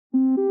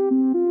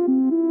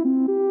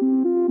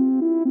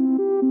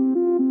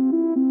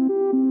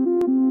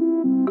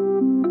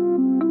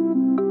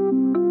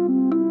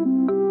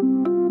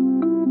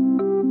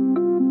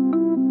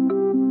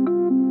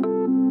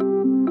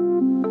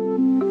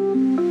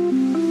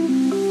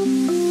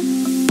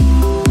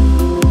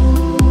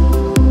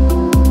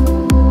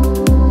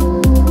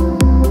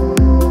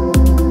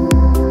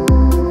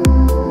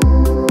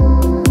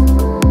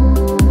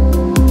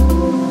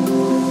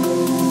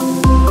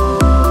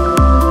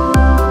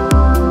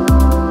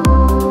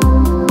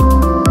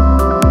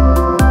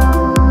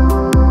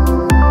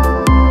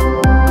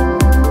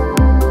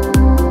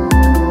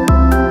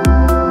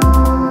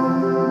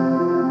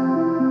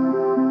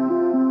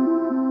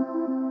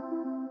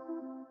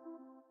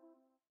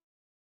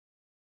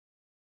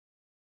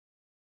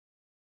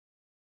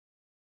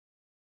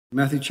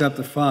Matthew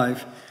chapter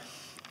 5,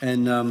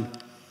 and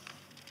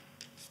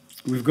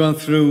we've gone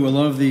through a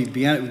lot of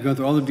we've gone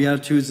through all the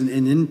Beatitudes and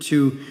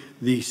into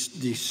the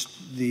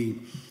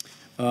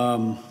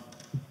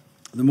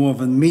more of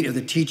the meat of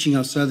the teaching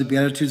outside the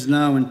Beatitudes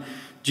now. And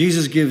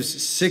Jesus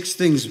gives 6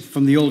 things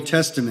from the Old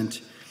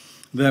Testament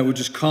that were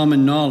just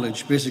common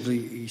knowledge.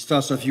 Basically, he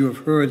starts off, you have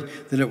heard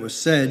that it was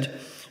said.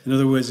 In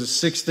other words, there's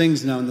 6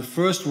 things now. In the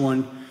first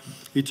one,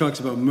 he talks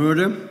about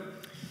murder. And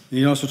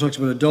he also talks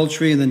about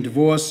adultery and then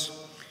divorce.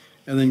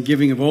 And then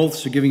giving of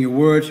oaths, or giving your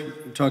word.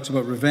 It talks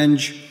about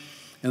revenge,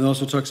 and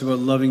also talks about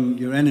loving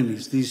your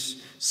enemies.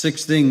 These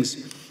 6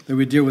 things that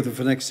we deal with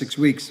for the next 6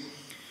 weeks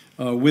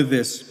with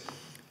this.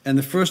 And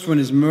the first one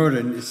is murder,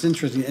 and it's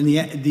interesting. And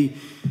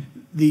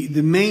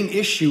the main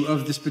issue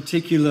of this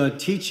particular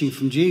teaching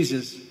from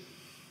Jesus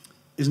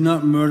is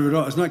not murder at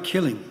all. It's not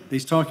killing that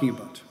he's talking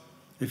about.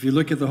 If you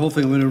look at the whole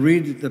thing, I'm going to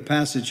read the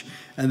passage,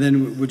 and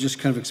then we'll just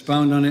kind of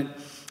expound on it,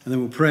 and then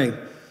we'll pray.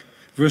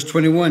 Verse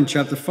 21,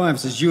 chapter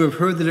 5 says, you have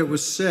heard that it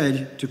was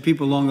said to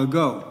people long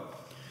ago,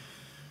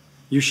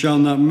 you shall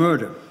not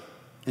murder,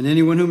 and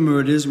anyone who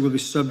murders will be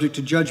subject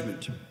to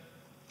judgment.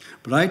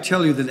 But I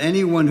tell you that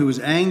anyone who is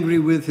angry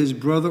with his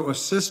brother or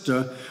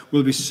sister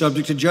will be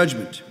subject to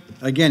judgment.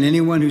 Again,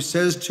 anyone who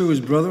says to his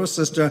brother or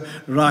sister,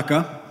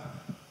 Raka,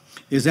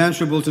 is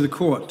answerable to the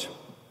court.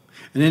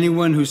 And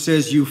anyone who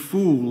says, you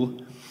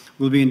fool,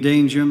 will be in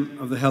danger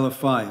of the hell of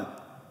fire.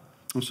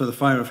 The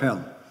fire of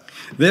hell.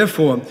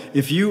 Therefore,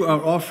 if you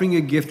are offering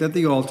a gift at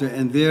the altar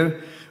and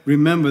there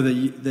remember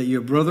that your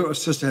brother or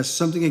sister has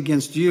something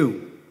against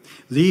you,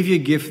 leave your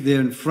gift there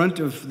in front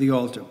of the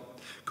altar.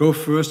 Go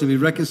first and be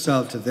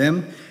reconciled to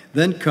them,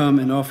 then come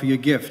and offer your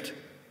gift.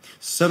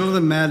 Settle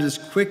the matters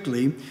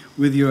quickly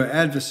with your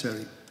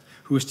adversary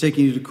who is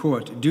taking you to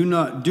court. Do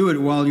not do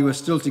it while you are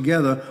still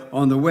together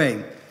on the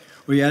way,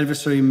 or your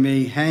adversary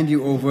may hand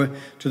you over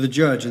to the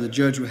judge, and the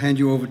judge will hand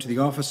you over to the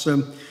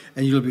officer,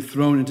 and you will be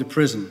thrown into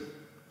prison.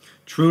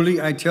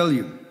 Truly, I tell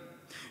you,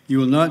 you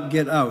will not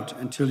get out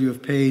until you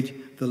have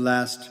paid the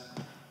last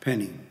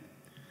penny.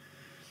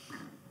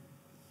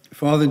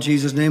 Father, in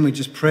Jesus' name, we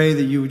just pray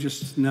that you would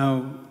just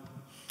now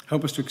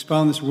help us to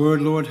expound this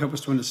word, Lord. Help us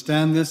to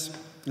understand this,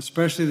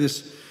 especially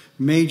this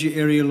major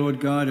area, Lord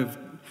God, of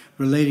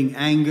relating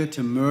anger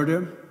to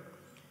murder,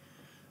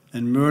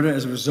 and murder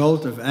as a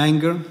result of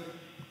anger.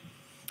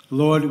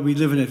 Lord, we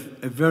live in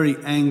a very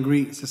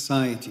angry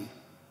society.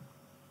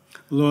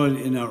 Lord,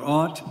 in our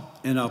art,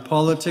 in our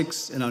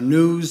politics, in our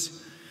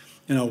news,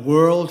 in our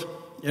world,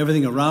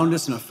 everything around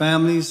us, in our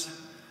families,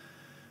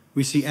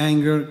 we see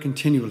anger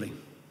continually.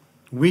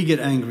 We get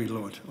angry,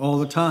 Lord, all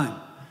the time.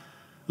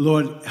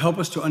 Lord, help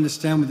us to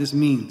understand what this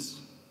means.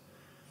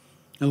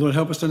 And Lord,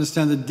 help us to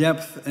understand the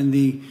depth and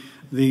the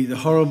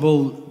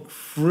horrible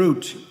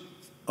fruit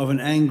of an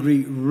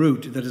angry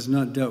root that is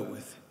not dealt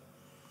with.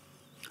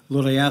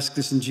 Lord, I ask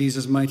this in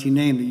Jesus' mighty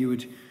name, that you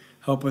would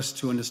help us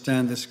to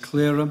understand this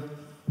clearer.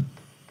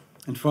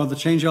 And Father,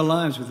 change our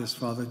lives with this,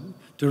 Father.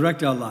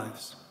 Direct our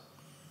lives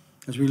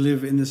as we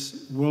live in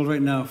this world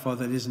right now,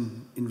 Father, that is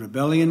in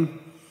rebellion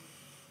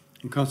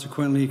and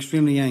consequently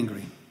extremely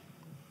angry.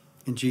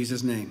 In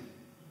Jesus' name,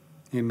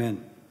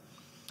 amen.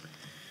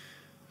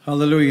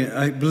 Hallelujah.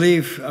 I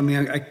believe,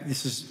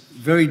 this is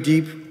very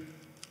deep.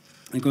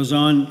 It goes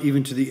on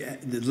even to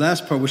the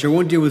last part, which I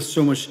won't deal with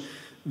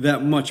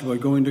that much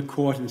about going to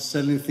court and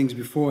settling things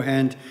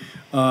beforehand,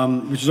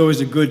 which is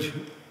always a good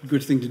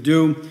thing to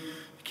do.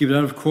 Keep it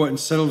out of court and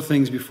settle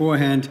things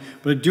beforehand.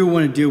 But I do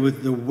want to deal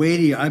with the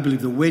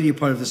weightier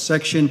part of the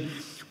section,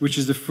 which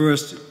is the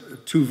first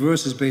 2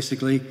 verses,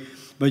 basically.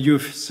 But you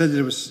have said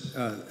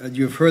that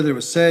you have heard that it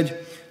was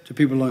said to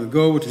people long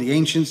ago, to the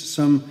ancients.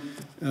 Some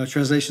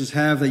translations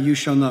have that you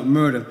shall not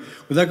murder.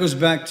 Well, that goes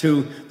back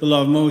to the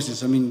law of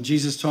Moses.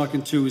 Jesus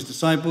talking to his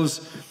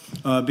disciples,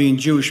 being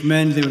Jewish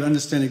men, they would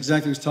understand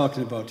exactly what he's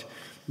talking about.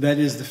 That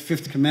is the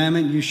 5th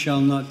commandment: you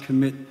shall not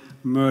commit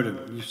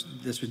murder.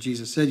 That's what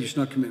Jesus said. You should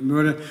not commit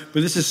murder.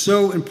 But this is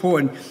so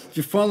important. If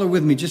you follow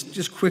with me,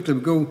 just quickly,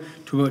 we'll go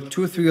to about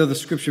 2 or 3 other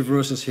scripture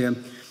verses here.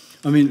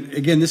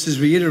 Again, this is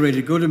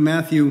reiterated. Go to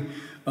Matthew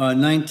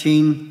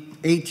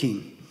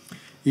 19:18.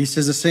 He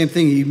says the same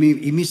thing. He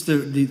meets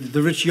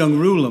the rich young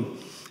ruler.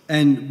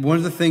 And one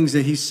of the things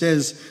that he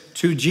says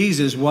to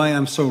Jesus, why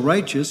I'm so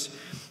righteous,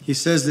 he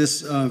says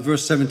this,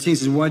 verse 17,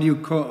 says, why do you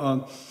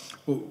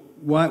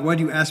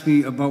ask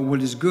me about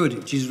what is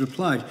good? Jesus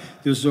replied,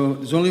 there's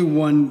only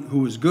one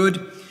who is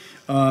good.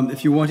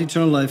 If you want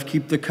eternal life,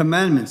 keep the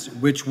commandments.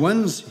 Which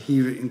ones? He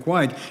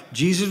inquired.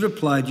 Jesus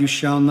replied, you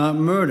shall not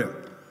murder.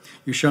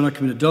 You shall not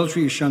commit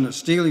adultery. You shall not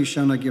steal. You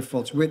shall not give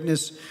false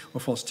witness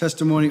or false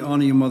testimony.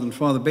 Honor your mother and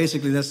father.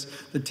 Basically, that's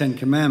the 10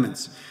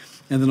 commandments.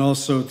 And then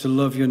also to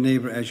love your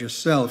neighbor as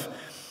yourself.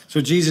 So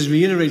Jesus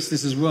reiterates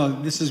this as well.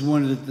 This is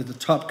one of the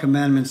top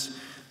commandments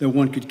that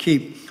one could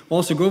keep.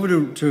 Also, go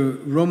over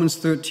to Romans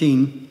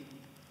 13,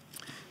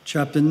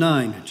 chapter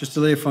 9, just to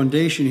lay a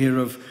foundation here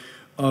of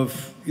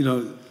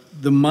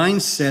the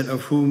mindset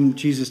of whom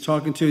Jesus is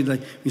talking to.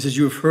 Like he says,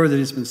 you have heard that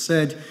it's been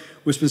said,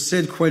 which has been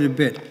said quite a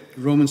bit.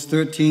 Romans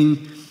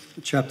 13,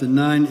 chapter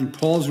 9. In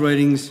Paul's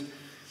writings,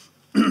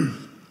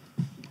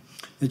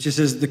 it just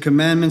says, the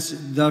commandments,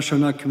 thou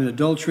shalt not commit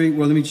adultery.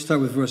 Well, let me just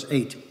start with verse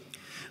 8.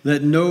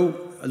 Let no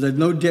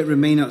debt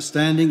remain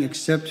outstanding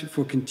except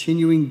for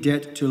continuing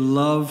debt to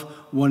love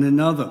one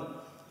another.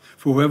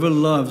 For whoever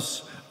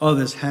loves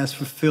others has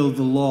fulfilled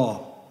the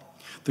law.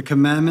 The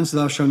commandments,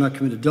 thou shalt not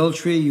commit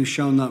adultery, you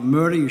shall not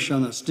murder, you shall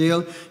not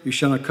steal, you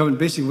shall not covet.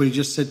 Basically what he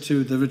just said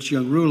to the rich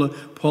young ruler,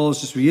 Paul is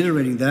just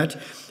reiterating that.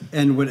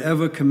 And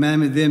whatever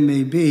commandment there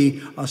may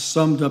be are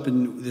summed up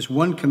in this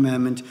one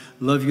commandment,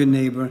 love your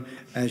neighbor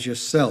as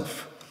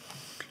yourself.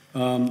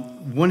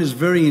 One is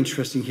very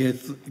interesting here,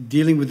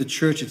 dealing with the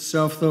church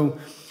itself, though.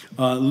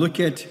 Look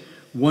at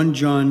 1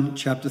 John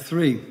chapter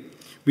 3.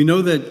 We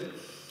know that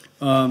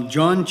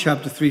John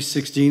chapter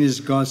 3:16 is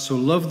God so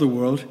loved the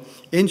world.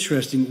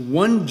 Interesting,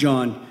 1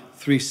 John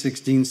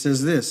 3:16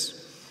 says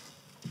this.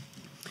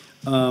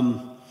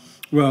 Well,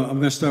 I'm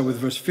going to start with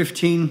verse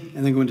 15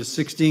 and then go into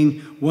 16.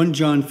 1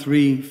 John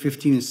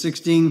 3:15 and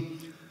 16.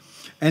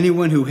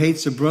 Anyone who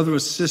hates a brother or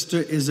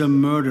sister is a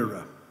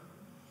murderer.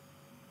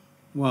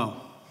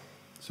 Wow.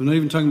 So we're not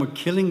even talking about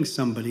killing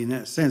somebody in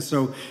that sense.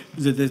 So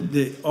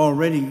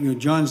already,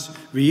 John's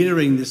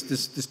reiterating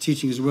this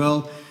teaching as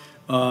well.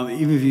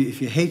 Even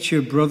if you hate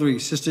your brother or your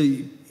sister,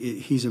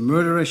 he's a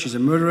murderer, she's a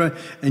murderer,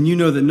 and you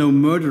know that no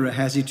murderer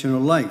has eternal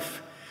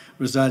life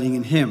residing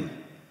in him.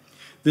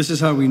 This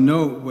is how we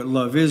know what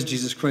love is.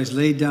 Jesus Christ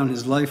laid down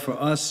his life for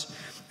us,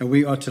 and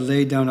we ought to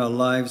lay down our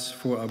lives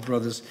for our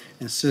brothers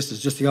and sisters.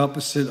 Just the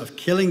opposite of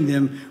killing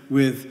them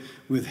with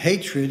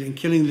hatred and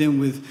killing them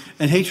with...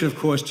 And hatred, of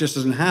course, just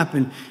doesn't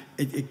happen.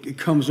 It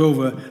comes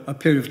over a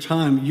period of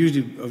time,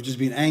 usually of just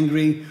being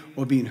angry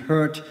or being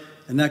hurt,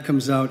 and that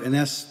comes out, and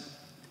that's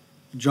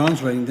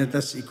John's writing,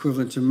 that's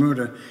equivalent to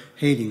murder,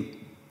 hating.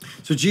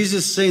 So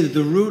Jesus is saying that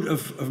the root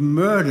of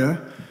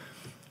murder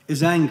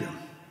is anger.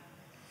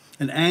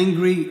 An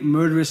angry,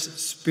 murderous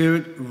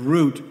spirit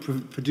root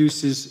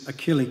produces a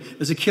killing.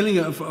 There's a killing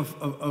you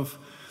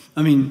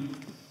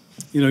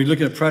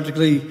look at it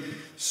practically,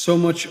 so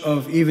much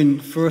of even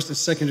first and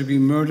second degree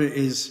murder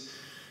is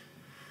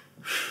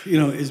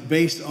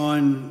based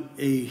on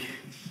a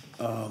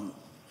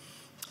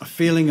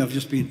feeling of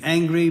just being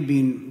angry,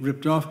 being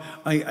ripped off.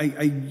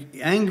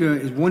 Anger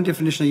is one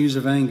definition I use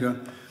of anger,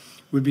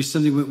 would be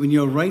something when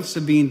your rights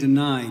are being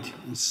denied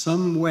in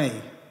some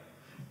way.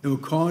 It will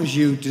cause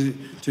you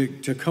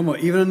to come out,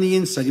 even on the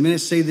inside. You may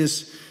not say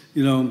this,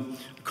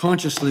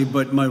 consciously,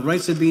 but my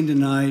rights are being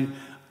denied.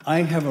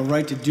 I have a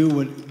right to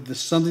do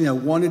something I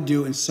want to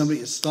do, and somebody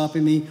is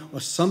stopping me, or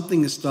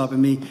something is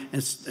stopping me,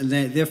 and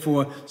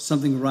therefore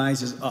something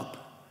rises up.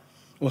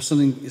 Or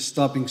something is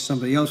stopping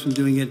somebody else from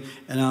doing it,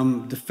 and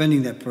I'm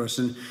defending that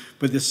person.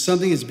 But there's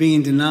something that's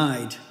being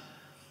denied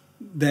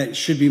that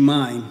should be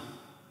mine.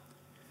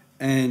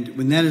 And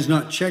when that is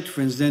not checked,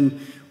 friends, then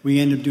we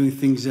end up doing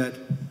things that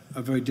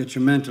are very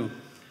detrimental.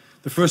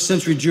 The first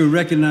century Jew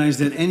recognized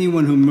that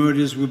anyone who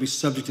murders will be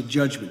subject to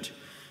judgment.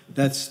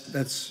 That's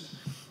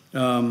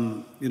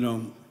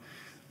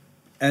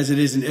as it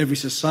is in every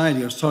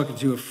society. I was talking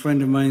to a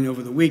friend of mine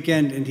over the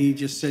weekend, and he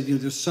just said,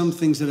 there's some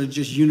things that are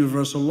just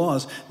universal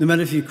laws. No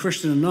matter if you're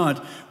Christian or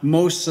not,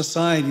 most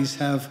societies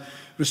have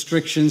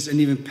restrictions and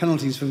even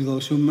penalties for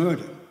those who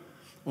murder,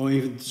 or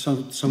even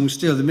some who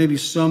steal. There may be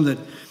some that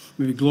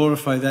maybe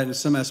glorify that in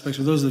some aspects,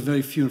 but those are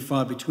very few and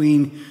far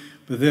between.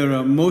 But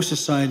most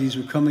societies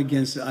would come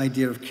against the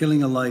idea of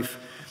killing a life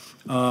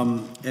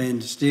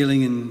and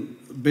stealing, and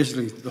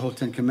basically the whole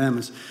Ten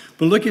Commandments.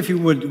 But look, if you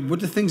would,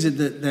 what the things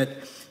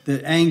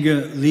that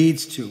anger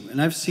leads to.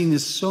 And I've seen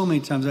this so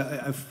many times.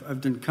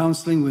 I've done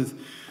counseling with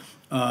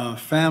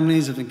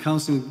families. I've done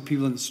counseling with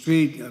people on the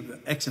street,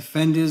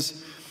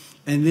 ex-offenders.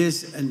 And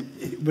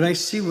when I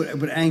see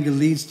what anger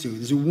leads to,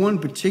 there's one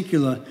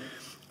particular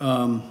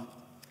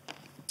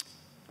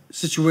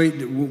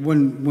situation,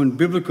 one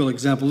biblical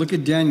example. Look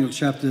at Daniel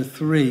chapter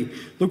 3.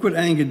 Look what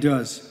anger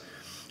does.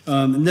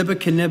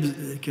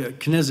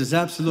 Nebuchadnezzar is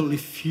absolutely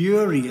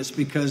furious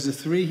because the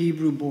three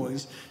Hebrew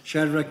boys,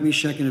 Shadrach,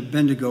 Meshach, and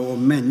Abednego, or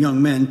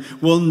young men,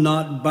 will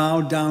not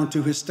bow down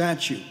to his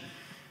statue.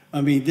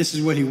 This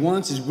is what he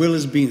wants. His will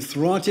is being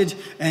thwarted,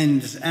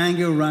 and his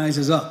anger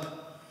rises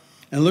up.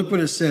 And look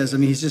what it says.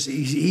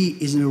 He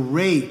is in a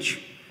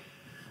rage.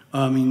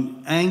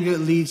 Anger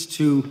leads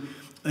to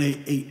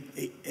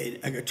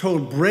a total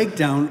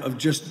breakdown of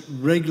just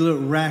regular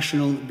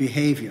rational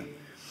behavior.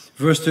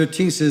 Verse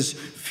 13 says,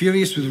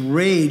 furious with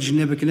rage,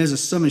 Nebuchadnezzar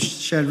summoned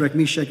Shadrach,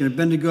 Meshach, and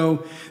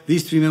Abednego.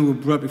 These three men were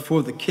brought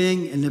before the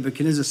king, and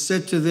Nebuchadnezzar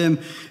said to them,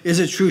 is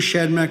it true,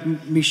 Shadrach,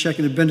 Meshach,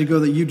 and Abednego,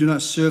 that you do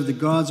not serve the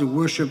gods or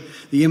worship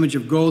the image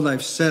of gold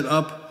I've set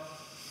up?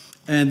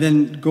 And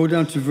then go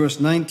down to verse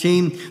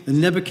 19. The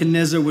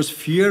Nebuchadnezzar was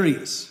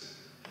furious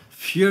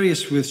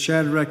with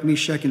Shadrach,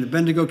 Meshach, and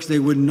Abednego, because they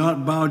would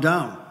not bow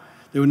down.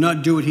 They would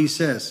not do what he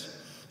says.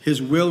 His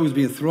will was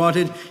being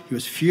thwarted. He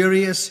was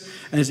furious,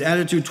 and his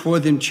attitude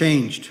toward them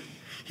changed.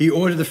 He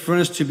ordered the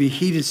furnace to be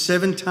heated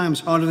 7 times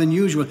hotter than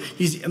usual.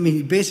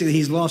 Basically,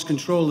 he's lost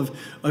control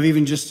of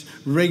even just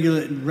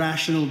regular,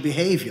 rational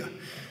behavior.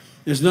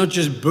 It's not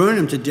just burn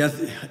him to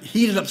death,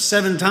 heat it up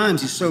 7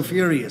 times. He's so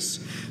furious.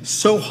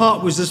 So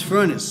hot was this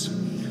furnace.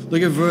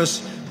 Look at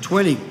verse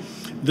 20.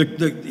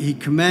 He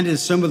commanded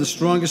some of the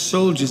strongest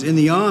soldiers in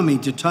the army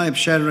to tie up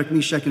Shadrach,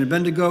 Meshach, and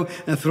Abednego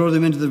and throw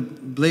them into the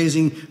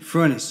blazing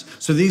furnace.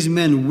 So these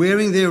men,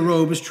 wearing their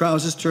robes,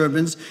 trousers,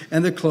 turbans,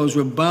 and their clothes,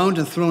 were bound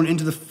and thrown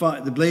into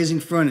the blazing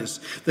furnace.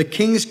 The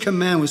king's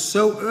command was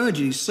so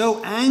urgent. He's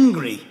so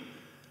angry.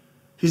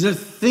 He's not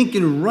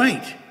thinking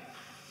right.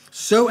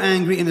 So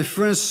angry, and the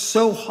furnace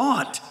so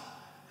hot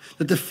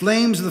that the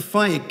flames of the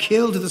fire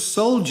killed the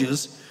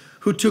soldiers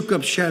who took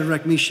up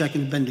Shadrach, Meshach,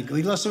 and Abednego.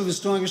 He lost some of his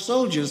strongest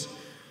soldiers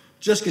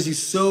just because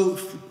he's so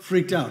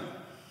freaked out.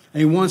 And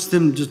he wants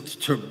them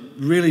just to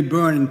really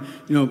burn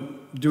and,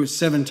 do it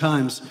 7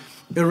 times.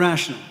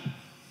 Irrational.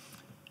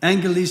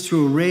 Anger leads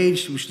to a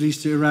rage, which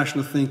leads to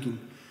irrational thinking.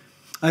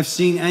 I've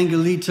seen anger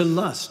lead to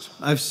lust.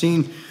 I've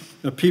seen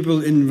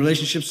people in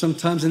relationships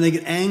sometimes, and they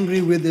get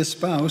angry with their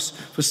spouse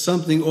for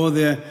something, or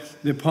their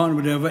partner,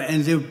 whatever,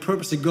 and they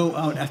purposely go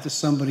out after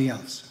somebody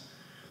else.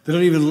 They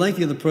don't even like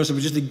the other person,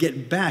 but just to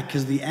get back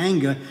because of the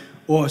anger,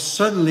 or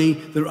suddenly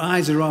their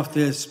eyes are off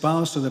their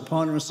spouse or their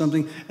partner or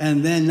something,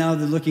 and then now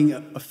they're looking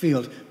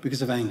afield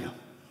because of anger.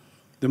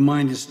 The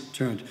mind is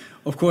turned.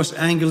 Of course,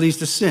 anger leads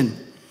to sin.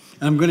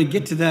 And I'm going to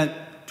get to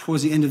that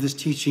towards the end of this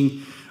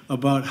teaching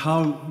about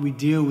how we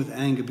deal with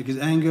anger, because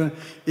anger,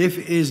 if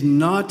it is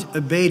not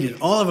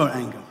abated, all of our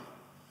anger,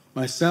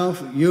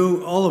 myself,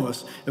 you, all of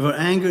us, if our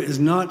anger is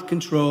not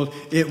controlled,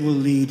 it will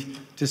lead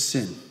to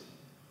sin.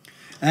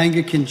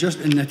 Anger can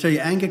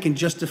anger can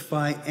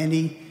justify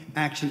any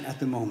action at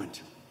the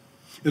moment.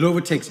 It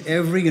overtakes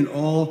every and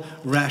all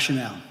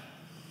rationale.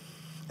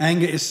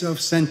 Anger is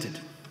self-centered.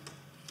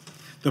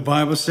 The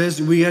Bible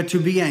says we are to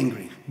be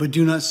angry, but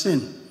do not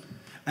sin.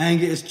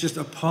 Anger is just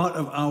a part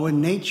of our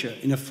nature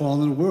in a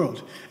fallen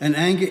world. And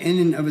anger in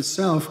and of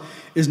itself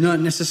is not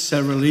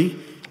necessarily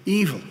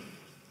evil.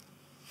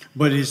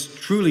 But it is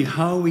truly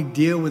how we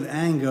deal with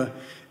anger.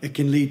 It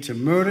can lead to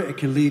murder. It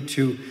can lead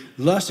to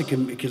lust. It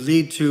can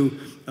lead to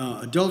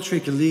adultery.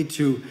 It can lead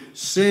to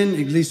sin.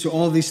 It leads to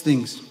all these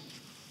things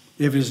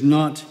if it is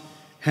not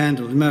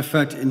handled. As a matter of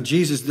fact, in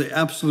Jesus, the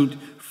absolute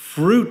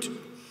fruit,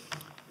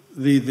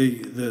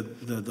 the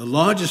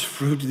largest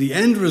fruit, the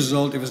end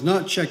result, if it's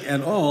not checked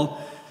at all,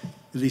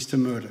 it leads to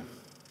murder.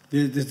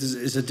 This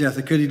is a death.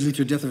 It could lead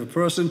to a death of a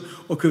person,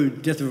 or could be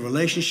a death of a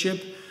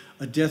relationship,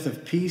 a death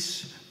of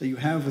peace that you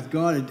have with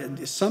God.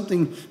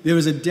 There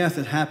is a death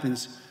that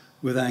happens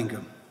with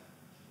anger.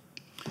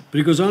 But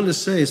he goes on to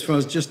say, as far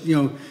as just,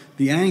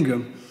 the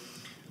anger,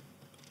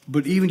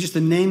 but even just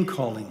the name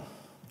calling.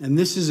 And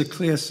this is a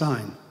clear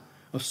sign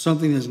of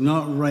something that's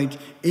not right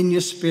in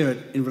your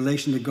spirit in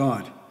relation to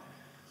God.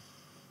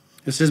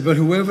 It says,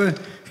 whoever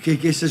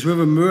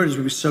murders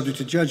will be subject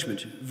to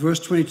judgment. Verse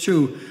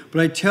 22, but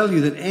I tell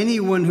you that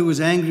anyone who is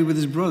angry with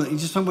his brother,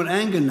 he's just talking about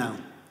anger now,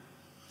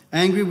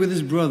 angry with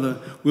his brother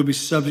will be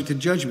subject to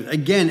judgment.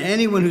 Again,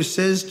 anyone who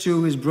says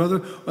to his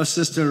brother or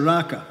sister,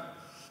 Raka.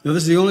 Now,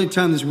 this is the only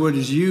time this word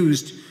is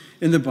used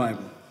in the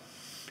Bible.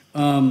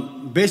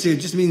 Basically,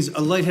 it just means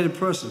a lightheaded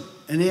person,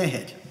 an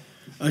airhead,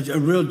 but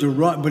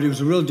it was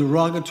a real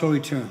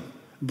derogatory term.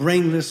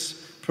 Brainless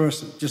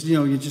person, just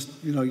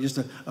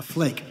a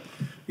flake,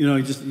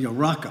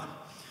 Raka.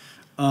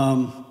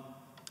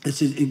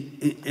 It's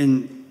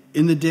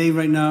in the day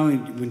right now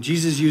when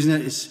Jesus is using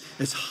it,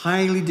 it's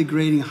highly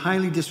degrading,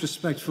 highly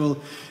disrespectful.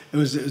 It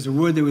was a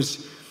word that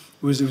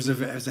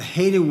was a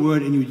hated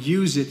word, and you would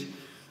use it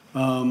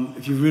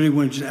if you really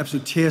want to just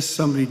absolutely tear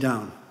somebody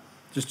down,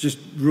 just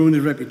ruin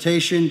their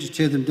reputation, just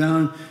tear them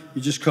down.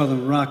 You just call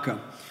them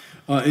Raka.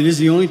 It is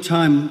the only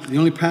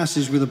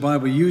passage where the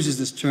Bible uses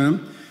this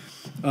term.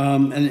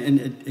 And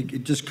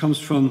it just comes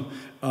from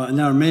an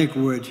Aramaic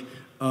word,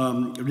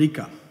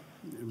 rika,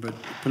 but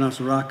pronounced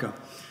raka.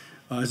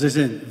 As I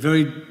said,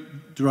 very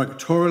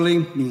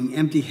derogatorily, meaning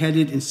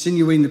empty-headed,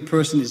 insinuating the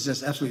person is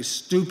just absolutely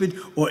stupid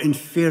or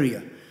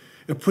inferior.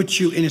 It puts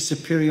you in a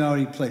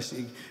superiority place.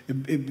 It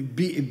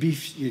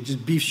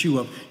just beefs you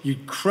up. You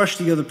crush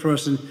the other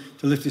person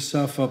to lift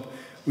yourself up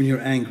when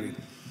you're angry.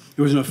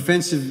 It was an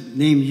offensive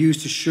name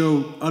used to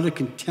show utter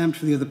contempt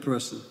for the other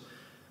person.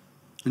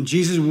 And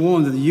Jesus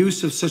warned that the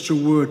use of such a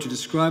word to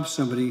describe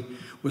somebody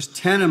was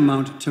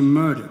tantamount to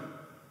murder,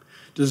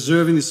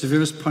 deserving the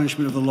severest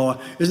punishment of the law.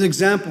 There's an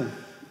example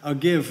I'll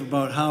give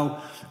about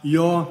how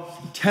your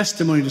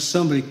testimony to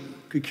somebody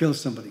could kill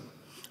somebody.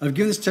 I've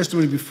given this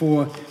testimony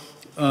before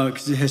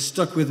because it has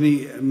stuck with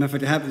me. Matter of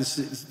fact, it happened. It's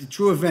a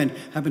true event.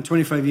 Happened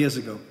 25 years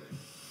ago,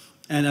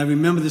 and I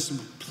remember this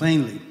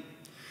plainly.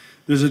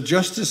 There's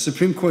a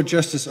Supreme Court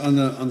justice on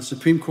the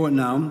Supreme Court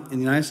now in the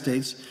United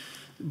States,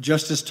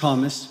 Justice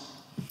Thomas.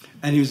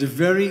 And he was a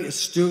very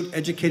astute,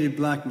 educated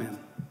black man.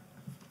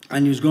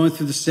 And he was going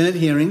through the Senate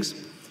hearings,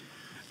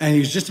 and he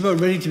was just about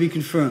ready to be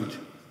confirmed.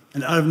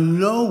 And out of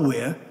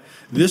nowhere,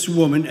 this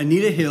woman,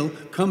 Anita Hill,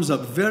 comes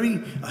up,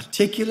 very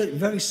articulate,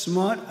 very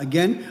smart.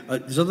 Again,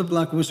 this other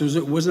black woman, so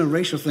it wasn't a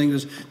racial thing.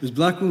 This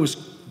black woman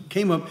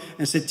came up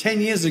and said,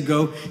 10 years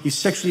ago, he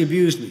sexually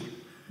abused me.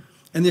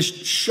 And this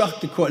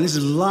shocked the court. And this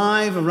is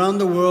live around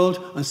the world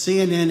on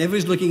CNN.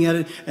 Everybody's looking at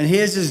it. And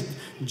here's this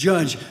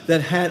judge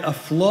that had a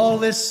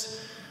flawless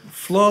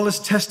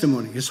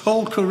testimony. His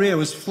whole career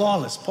was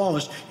flawless,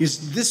 polished.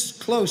 He's this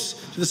close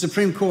to the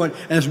Supreme Court.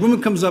 And this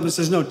woman comes up and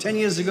says, no, 10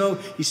 years ago,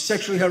 he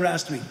sexually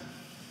harassed me.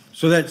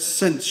 So that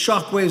sent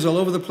shockwaves all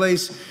over the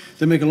place.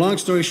 To make a long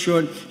story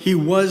short, he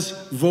was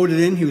voted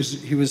in. He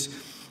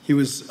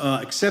was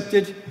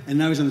accepted. And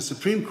now he's on the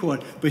Supreme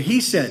Court. But he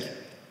said,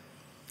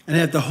 and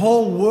that the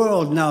whole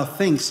world now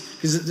thinks,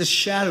 because this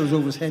shadow is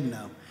over his head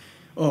now,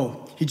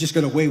 oh, he just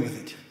got away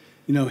with it.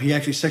 You know, he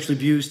actually sexually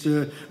abused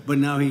her, but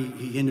now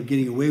he ended up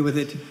getting away with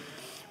it.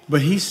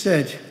 But he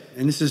said,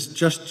 and this is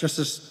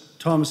Justice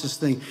Thomas's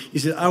thing, he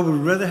said, I would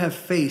rather have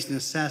faced an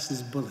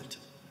assassin's bullet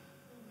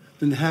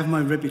than to have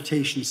my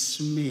reputation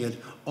smeared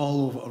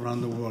all over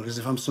around the world as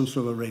if I'm some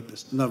sort of a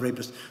rapist. Not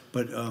rapist,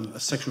 but a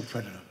sexual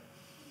predator.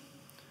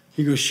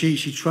 He goes, she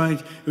tried,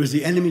 it was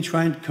the enemy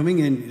coming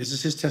in. This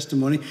is his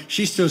testimony.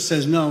 She still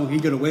says, no, he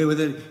got away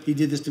with it. He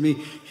did this to me.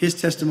 His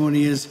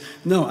testimony is,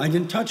 no, I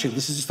didn't touch it.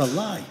 This is just a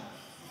lie.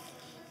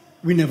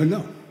 We never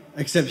know,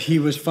 except he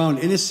was found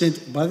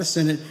innocent by the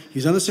Senate.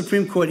 He's on the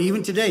Supreme Court.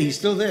 Even today, he's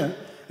still there, and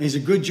he's a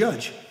good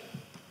judge.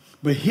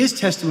 But his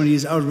testimony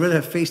is, I would rather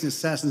have faced an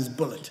assassin's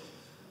bullet.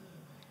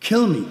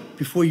 Kill me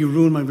before you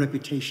ruin my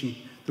reputation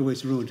the way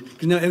it's ruined.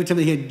 Because now every time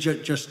they hear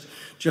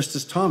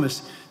Justice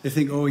Thomas, they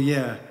think, oh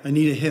yeah,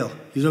 Anita Hill.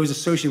 He's always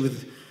associated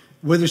with,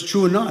 whether it's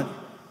true or not,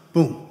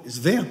 boom, it's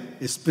there.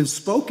 It's been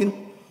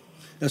spoken.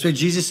 That's why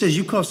Jesus says,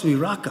 you call me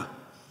Raka.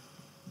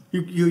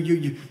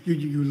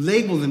 You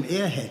label them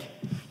airhead.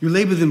 You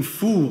label them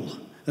fool.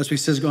 That's what he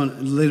says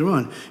later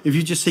on. If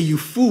you just say you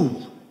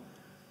fool,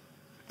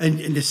 and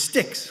it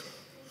sticks.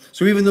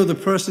 So even though the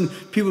person,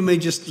 people may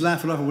just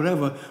laugh it off or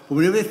whatever, but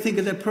whenever they think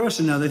of that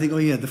person now, they think, oh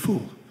yeah, the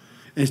fool.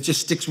 And it just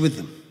sticks with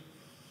them.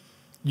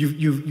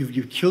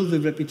 You've killed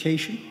their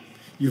reputation.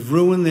 You've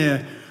ruined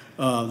their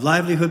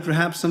livelihood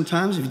perhaps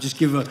sometimes if you just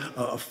give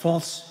a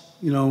false,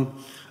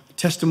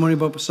 testimony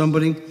about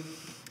somebody.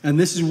 And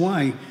this is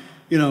why,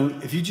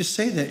 if you just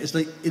say that,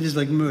 it is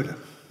like murder.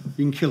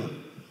 You can kill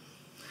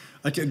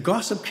them.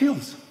 Gossip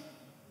kills.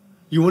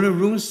 You want to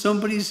ruin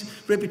somebody's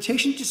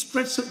reputation? Just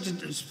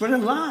spread a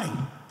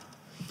lie.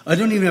 I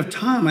don't even have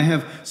time. I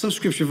have some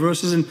scripture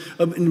verses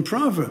in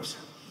Proverbs.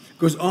 It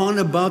goes on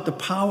about the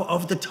power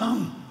of the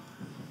tongue.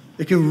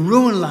 It can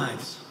ruin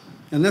lives.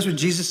 And that's what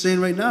Jesus is saying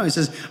right now. He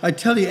says, I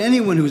tell you,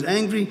 anyone who is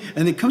angry,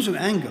 and it comes from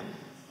anger,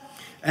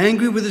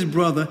 angry with his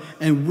brother,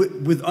 and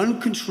with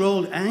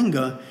uncontrolled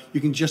anger, you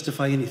can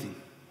justify anything.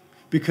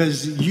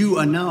 Because you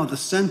are now the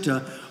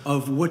center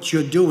of what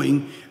you're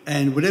doing,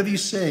 and whatever you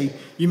say,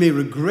 you may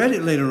regret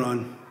it later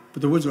on,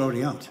 but the words are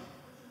already out.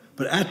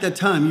 But at that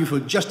time, you feel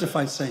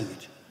justified saying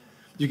it.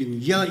 You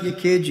can yell at your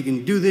kids, you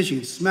can do this, you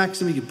can smack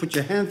somebody, you can put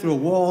your hand through a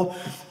wall.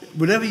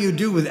 Whatever you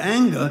do with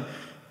anger,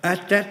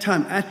 at that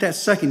time, at that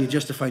second, you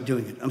justify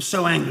doing it. I'm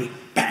so angry.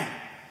 Bang!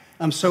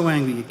 I'm so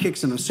angry. You kick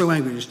someone. I'm so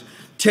angry. You just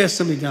tear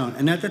somebody down.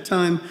 And at that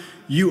time,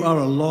 you are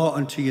a law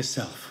unto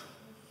yourself.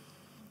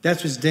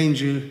 That's what's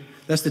danger.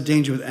 That's the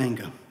danger with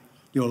anger.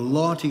 You're a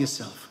law to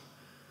yourself.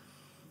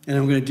 And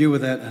I'm going to deal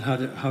with that and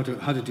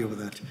how to deal with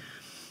that.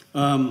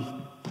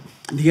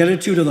 The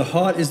attitude of the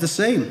heart is the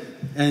same.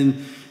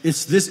 And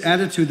it's this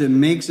attitude that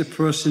makes a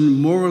person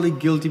morally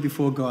guilty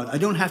before God. I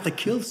don't have to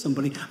kill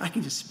somebody. I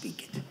can just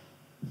speak it.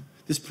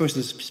 This person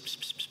is,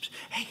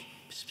 hey,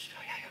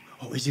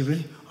 oh, is he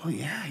really? Oh,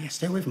 yeah,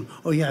 stay away from him.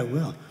 Oh, yeah, I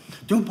will.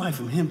 Don't buy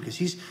from him because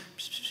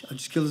I'll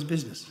just kill his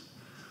business.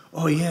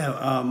 Oh,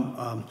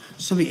 yeah,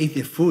 somebody ate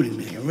their food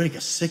and I already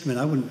got sick, man.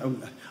 I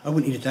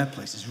wouldn't eat at that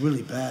place. It's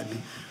really bad,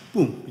 man.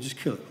 Boom, you just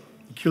kill it.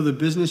 You kill their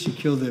business, you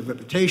kill their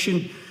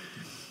reputation.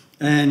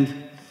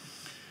 And,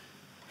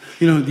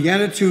 the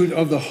attitude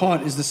of the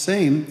heart is the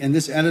same, and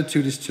this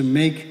attitude is to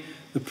make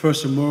the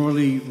person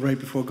morally right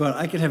before God.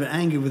 I could have an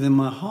anger within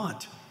my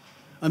heart.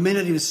 I may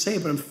not even say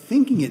it, but I'm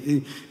thinking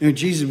it.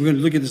 Jesus, we're going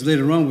to look at this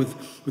later on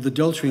with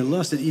adultery and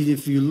lust, that even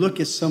if you look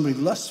at somebody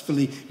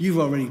lustfully, you've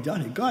already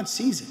done it. God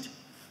sees it.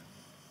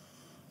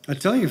 I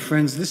tell you,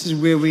 friends, this is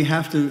where we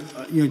have to,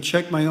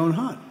 check my own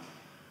heart.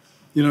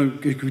 We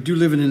do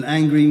live in an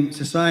angry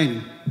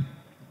society.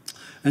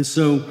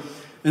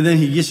 And then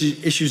he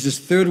issues this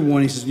third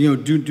warning. He says,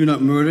 do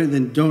not murder.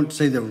 Then don't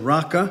say the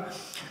raka.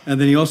 And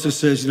then he also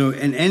says,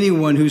 and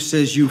anyone who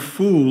says you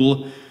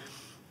fool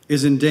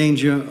is in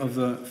danger of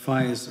the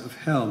fires of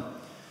hell.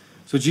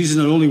 So Jesus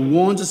not only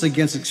warns us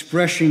against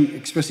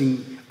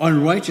expressing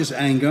unrighteous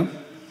anger,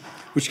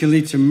 which can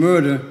lead to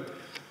murder,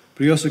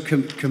 but he also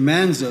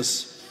commands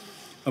us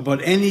about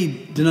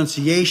any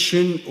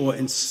denunciation or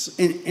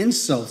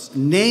insults,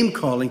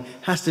 name-calling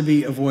has to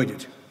be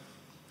avoided.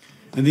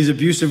 And these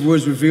abusive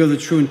words reveal the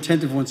true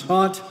intent of one's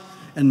heart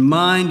and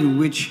mind, in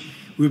which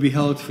we'll be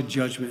held for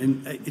judgment.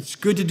 And it's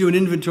good to do an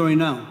inventory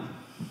now.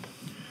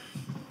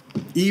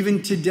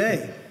 Even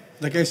today,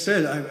 like I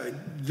said,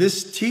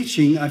 this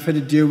teaching I've had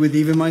to deal with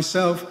even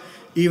myself,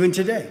 even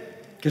today.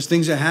 Because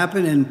things have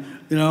happened and,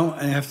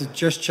 I have to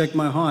just check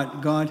my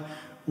heart. God,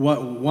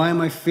 why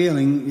am I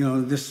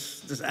feeling,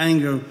 this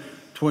anger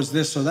towards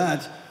this or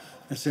that?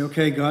 I say,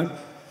 okay, God,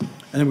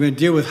 and I'm going to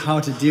deal with how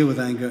to deal with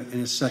anger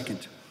in a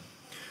second.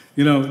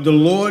 The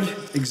Lord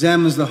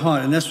examines the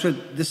heart, and that's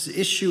what this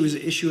issue is,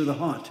 the issue of the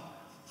heart.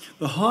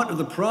 The heart of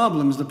the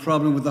problem is the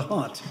problem with the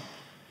heart.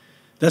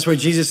 That's why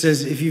Jesus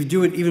says, if you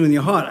do it even in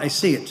your heart, I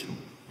see it.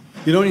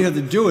 You don't even have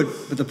to do it,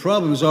 but the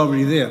problem is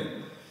already there.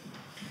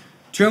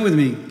 Turn with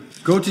me.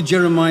 Go to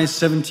Jeremiah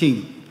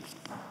 17.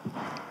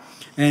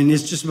 And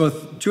it's just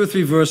about 2 or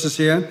 3 verses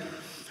here.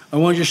 I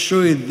want to just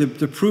show you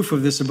the proof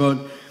of this about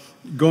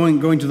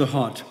going to the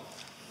heart.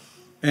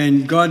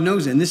 And God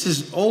knows it. And this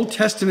is Old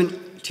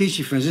Testament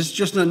teaching, friends. This is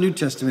just not New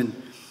Testament.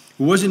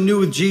 It wasn't new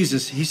with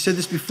Jesus. He said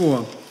this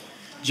before.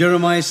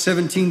 Jeremiah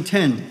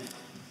 17:10.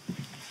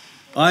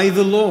 I,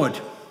 the Lord,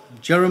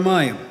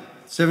 Jeremiah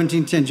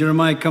 17:10.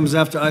 Jeremiah comes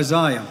after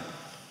Isaiah.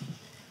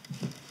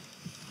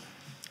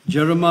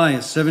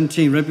 Jeremiah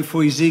 17, right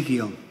before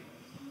Ezekiel.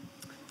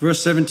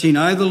 Verse 17,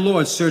 I, the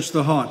Lord, search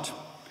the heart.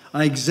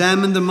 I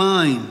examine the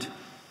mind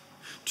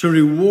to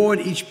reward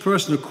each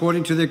person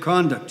according to their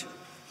conduct,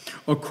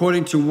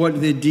 according to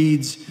what their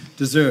deeds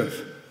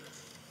deserve.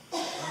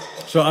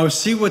 So I'll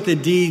see what their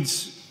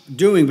deeds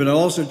doing, but I'll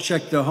also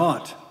check their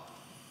heart.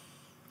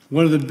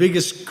 One of the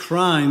biggest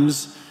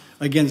crimes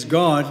against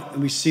God,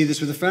 and we see this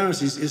with the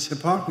Pharisees, is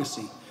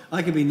hypocrisy.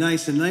 I can be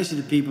nice and nicer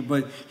to people,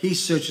 but he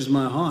searches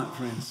my heart,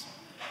 friends,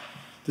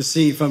 to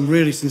see if I'm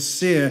really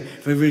sincere,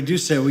 if I really do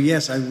say, well,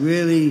 yes, I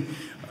really,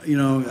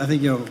 I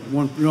think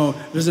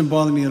it doesn't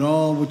bother me at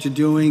all what you're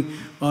doing.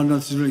 Oh, no,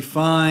 this is really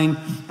fine.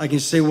 I can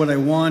say what I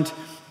want.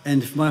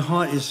 And if my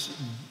heart is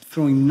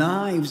throwing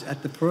knives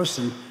at the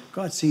person,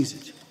 God sees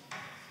it.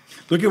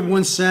 Look at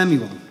 1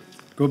 Samuel.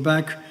 Go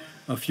back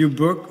a few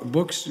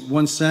books.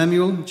 1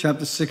 Samuel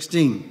chapter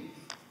 16.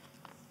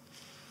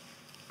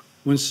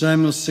 1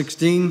 Samuel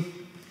 16,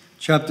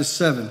 chapter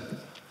 7.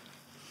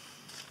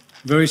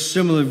 Very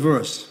similar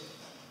verse.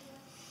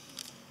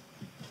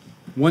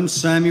 1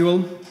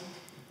 Samuel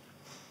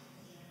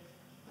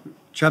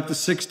chapter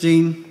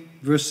 16,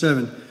 verse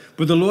 7.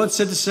 But the Lord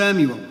said to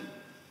Samuel,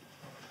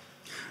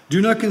 do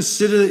not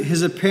consider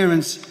his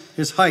appearance,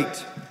 his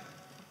height,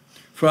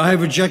 for I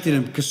have rejected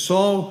him. Because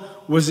Saul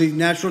was a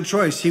natural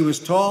choice. He was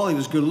tall, he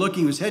was good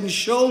looking, he was head and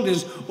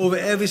shoulders over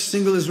every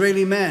single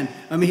Israeli man.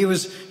 I mean, he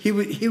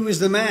was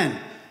the man.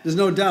 There's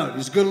no doubt.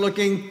 He's good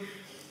looking.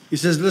 He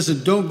says,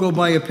 listen, don't go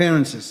by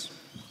appearances,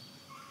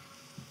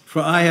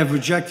 for I have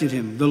rejected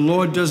him. The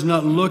Lord does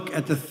not look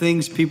at the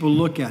things people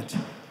look at.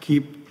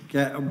 Keep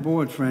that on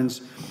board,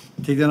 friends.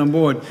 Take that on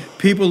board.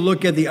 People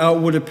look at the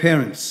outward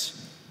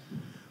appearance,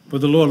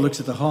 but the Lord looks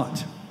at the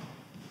heart.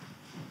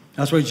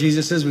 That's why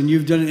Jesus says, when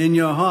you've done it in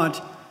your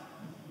heart,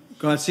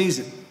 God sees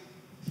it.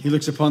 He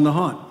looks upon the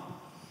heart.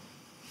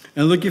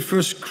 And look at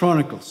 1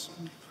 Chronicles.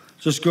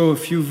 Just go a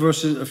few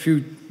verses, a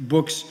few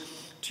books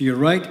to your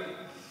right.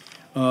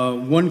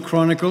 1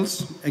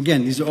 Chronicles.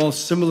 Again, these are all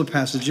similar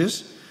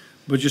passages,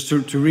 but just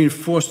to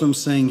reinforce what I'm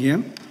saying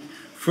here.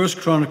 1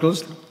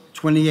 Chronicles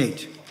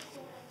 28.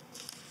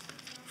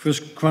 1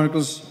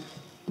 Chronicles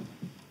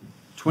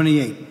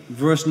 28,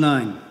 verse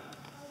 9.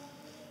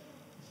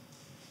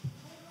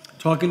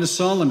 Talking to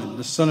Solomon,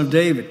 the son of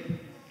David.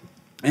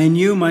 And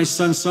you, my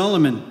son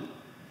Solomon,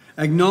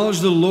 acknowledge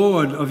the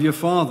Lord of your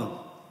father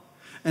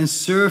and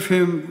serve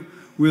him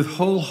with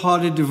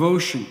wholehearted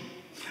devotion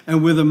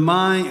and with a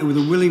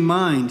willing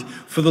mind.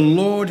 For the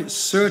Lord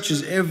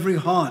searches every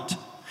heart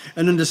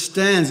and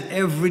understands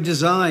every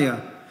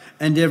desire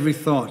and every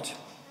thought.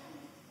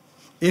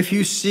 If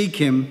you seek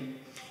him,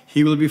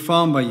 he will be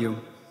found by you.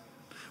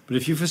 But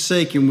if you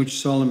forsake him, which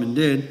Solomon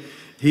did,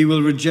 he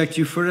will reject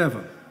you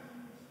forever.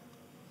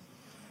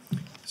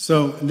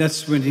 So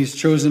that's when he's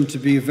chosen to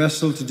be a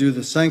vessel to do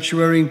the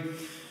sanctuary.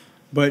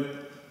 But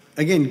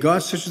again,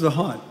 God searches the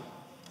heart.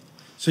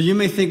 So you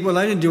may think, well,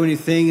 I didn't do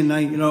anything, and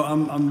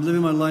I'm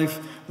living my life.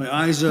 My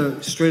eyes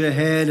are straight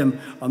ahead.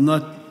 I'm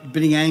not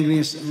being angry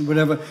and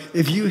whatever.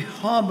 If you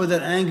harbor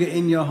that anger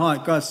in your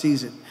heart, God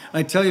sees it.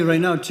 I tell you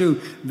right now,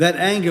 too, that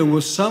anger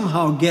will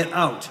somehow get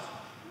out,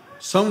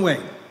 some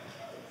way.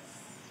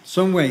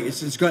 Some way.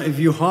 If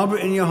you harbor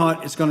it in your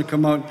heart, it's going to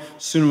come out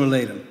sooner or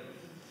later.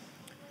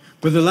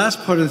 But the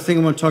last part of the thing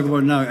I want to talk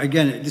about now,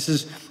 again, this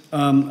is,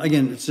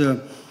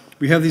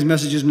 we have these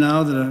messages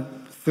now that are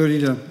 30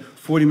 to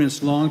 40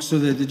 minutes long, so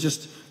that they're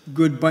just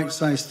good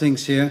bite-sized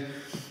things here.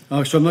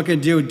 So I'm not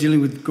going to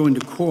dealing with going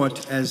to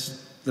court,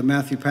 as the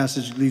Matthew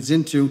passage leads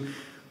into,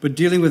 but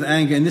dealing with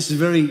anger, and this is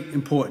very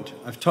important.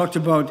 I've talked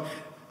about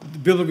the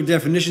biblical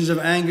definitions of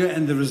anger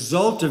and the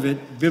result of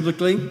it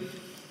biblically,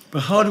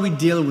 but how do we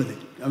deal with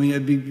it? I mean,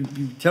 it'd be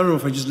terrible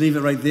if I just leave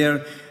it right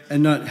there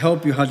and not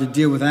help you how to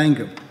deal with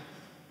anger.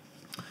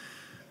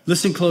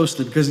 Listen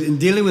closely, because in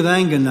dealing with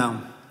anger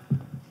now,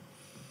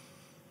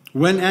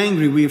 when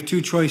angry, we have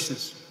two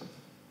choices.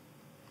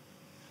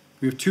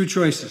 We have two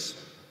choices.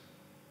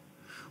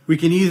 We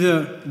can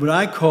either,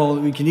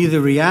 we can either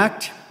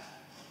react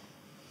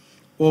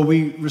or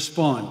we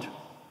respond.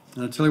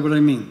 And I'll tell you what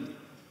I mean.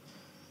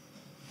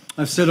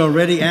 I've said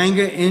already,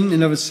 anger in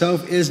and of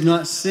itself is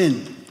not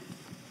sin.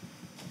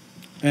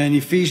 And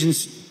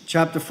Ephesians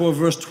chapter 4,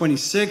 verse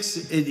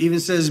 26, it even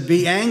says,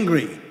 be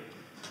angry,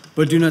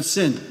 but do not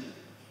sin.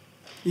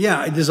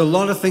 Yeah, there's a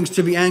lot of things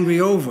to be angry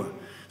over,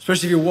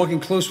 especially if you're walking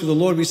close with the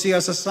Lord. We see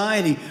our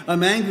society.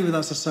 I'm angry with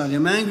our society.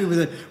 I'm angry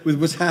with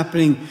what's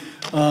happening.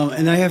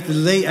 And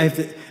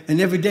and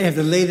every day I have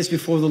to lay this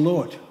before the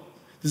Lord.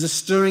 There's a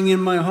stirring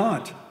in my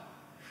heart.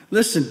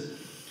 Listen,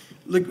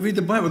 look, read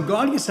the Bible.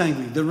 God gets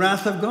angry. The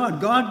wrath of God.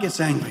 God gets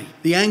angry.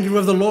 The anger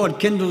of the Lord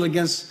kindled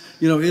against,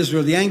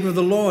 Israel. The anger of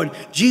the Lord.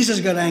 Jesus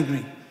got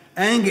angry.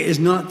 Anger is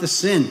not the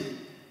sin.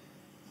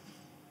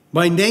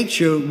 By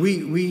nature,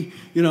 we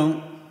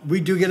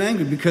do get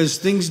angry because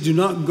things do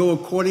not go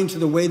according to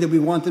the way that we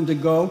want them to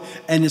go,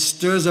 and it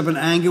stirs up an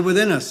anger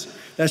within us.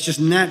 That's just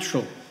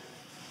natural.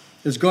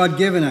 It's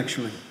God-given,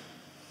 actually.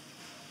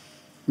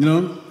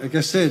 Like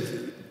I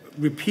said,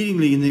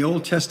 repeatedly in the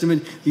Old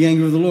Testament, the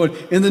anger of the Lord.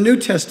 In the New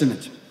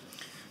Testament,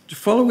 to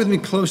follow with me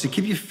closely,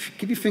 keep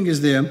your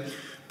fingers there.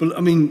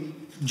 But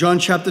John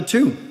chapter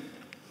 2,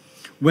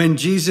 when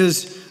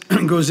Jesus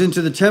goes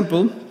into the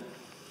temple,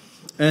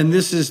 and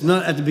this is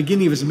not at the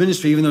beginning of his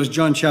ministry, even though it's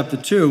John chapter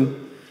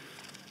 2.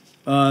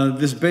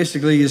 This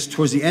basically is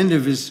towards the end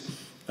of his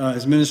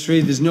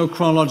ministry. There's no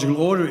chronological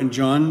order in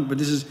John, but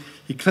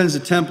he cleansed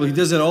the temple. He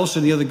does that also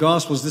in the other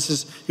Gospels.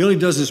 He only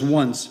does this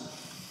once.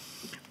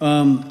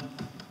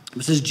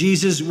 It says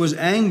Jesus was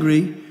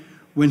angry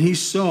when he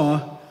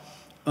saw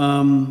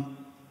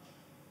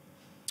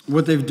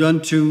what they've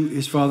done to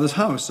his father's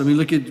house.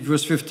 Look at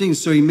verse 15.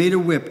 So he made a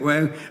whip.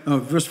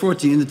 Verse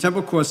 14. In the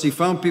temple courts, he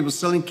found people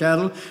selling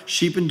cattle,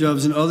 sheep, and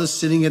doves, and others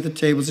sitting at the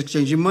tables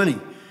exchanging money.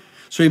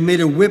 So he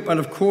made a whip out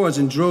of cords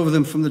and drove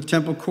them from the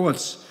temple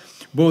courts,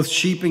 both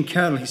sheep and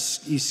cattle.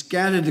 He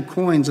scattered the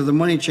coins of the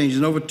money changers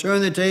and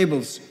overturned their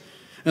tables.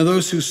 And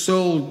those who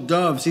sold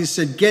doves, he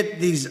said, get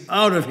these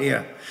out of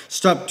here.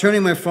 Stop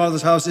turning my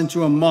father's house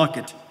into a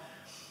market.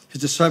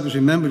 His disciples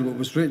remembered what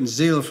was written,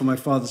 zeal for my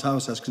father's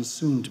house has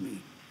consumed me.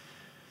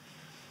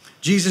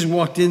 Jesus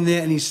walked in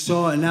there and he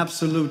saw an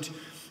absolute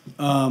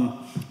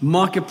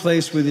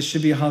marketplace where there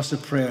should be a house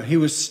of prayer. He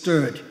was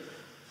stirred.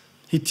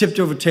 He tipped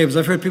over tables.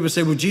 I've heard people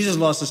say, well, Jesus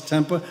lost his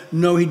temper.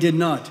 No, he did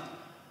not.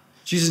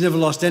 Jesus never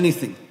lost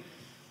anything.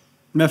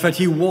 Matter of fact,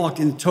 he walked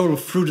in the total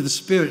fruit of the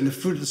Spirit, and the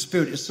fruit of the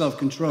Spirit is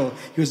self-control.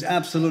 He was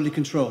absolutely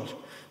controlled.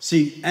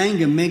 See,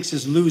 anger makes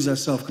us lose our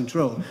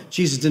self-control.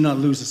 Jesus did not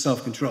lose his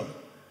self-control.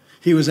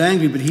 He was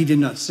angry, but he did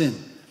not sin.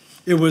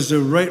 It was the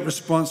right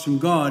response from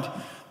God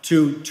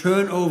to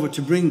turn over,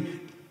 to bring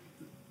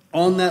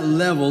on that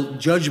level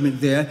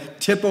judgment there,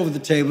 tip over the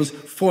tables,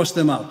 force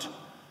them out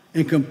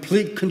in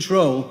complete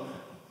control,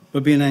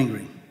 but being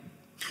angry.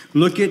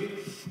 Look at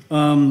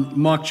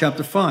Mark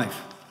chapter 5.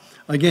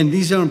 Again,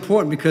 these are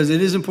important because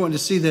it is important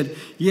to see that,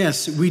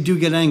 yes, we do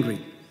get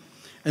angry.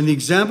 And the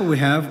example we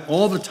have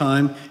all the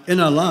time in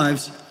our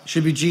lives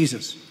should be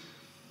Jesus.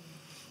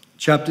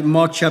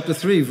 Mark chapter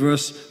 3,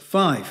 verse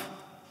 5.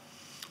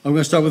 I'm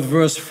going to start with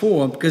verse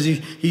 4 because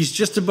he's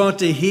just about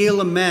to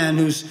heal a man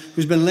who's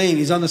been lame.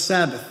 He's on the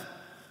Sabbath.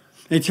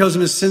 And he tells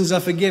him his sins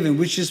are forgiven,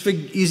 which is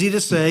easy to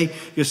say,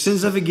 your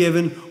sins are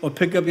forgiven, or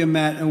pick up your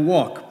mat and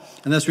walk.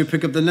 And that's where we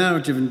pick up the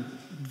narrative in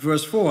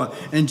verse 4.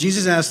 And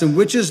Jesus asked him,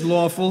 which is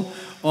lawful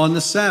on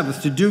the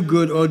Sabbath, to do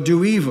good or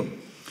do evil,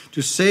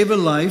 to save a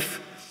life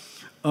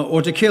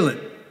or to kill it?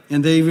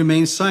 And they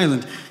remained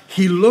silent.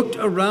 He looked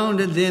around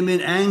at them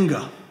in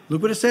anger.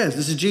 Look what it says.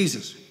 This is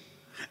Jesus.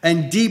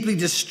 And deeply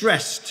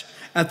distressed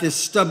at their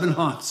stubborn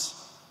hearts.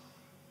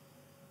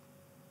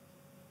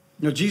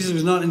 Now, Jesus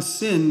was not in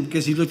sin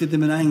because he looked at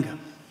them in anger.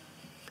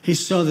 He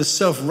saw this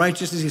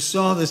self-righteousness. He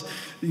saw this,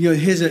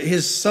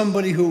 here's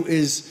somebody who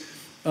is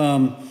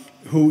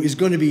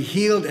going to be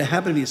healed. It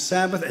happened to be a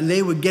Sabbath, and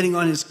they were getting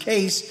on his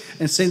case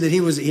and saying that he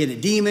had a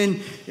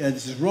demon.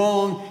 This is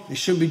wrong. He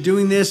shouldn't be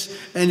doing this.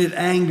 And it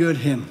angered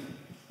him.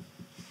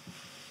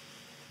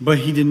 But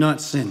he did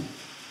not sin.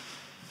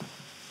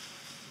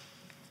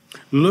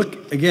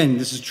 Look, again,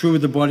 this is true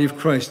with the body of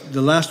Christ.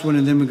 The last one,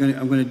 and then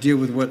I'm going to deal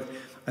with what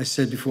I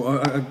said before.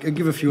 I'll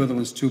give a few other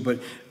ones too, but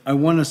I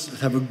want us to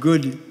have a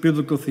good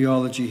biblical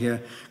theology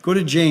here. Go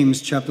to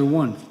James chapter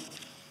 1.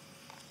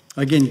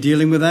 Again,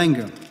 dealing with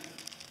anger.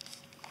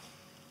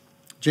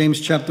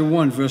 James chapter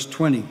 1, verse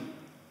 20. I'm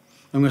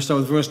going to start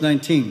with verse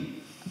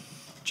 19.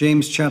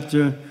 James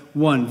chapter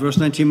 1, verse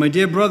 19. My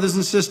dear brothers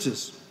and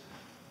sisters,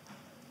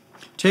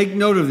 take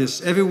note of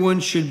this. Everyone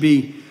should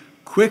be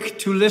quick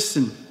to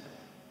listen,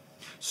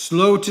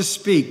 slow to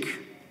speak,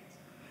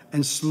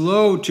 and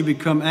slow to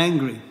become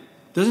angry.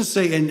 It doesn't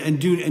say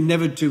and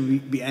never to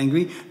be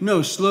angry.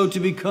 No, slow to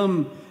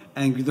become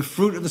angry. The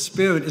fruit of the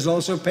Spirit is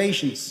also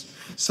patience,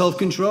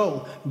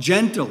 self-control,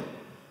 gentle.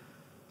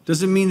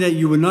 Doesn't mean that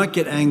you will not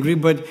get angry,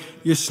 but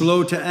you're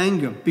slow to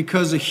anger.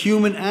 Because a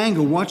human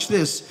anger, watch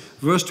this,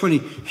 verse 20,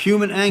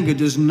 human anger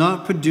does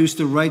not produce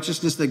the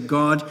righteousness that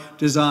God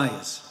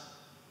desires.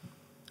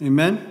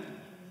 Amen?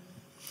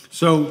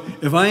 So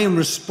if I am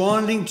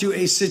responding to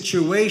a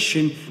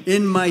situation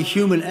in my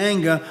human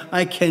anger,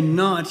 I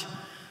cannot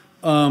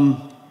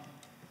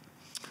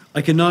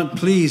I cannot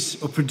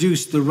please or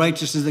produce the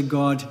righteousness that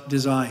God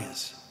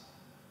desires.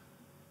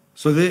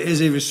 So there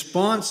is a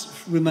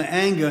response with my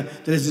anger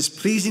that is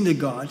displeasing to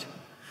God.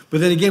 But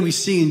then again, we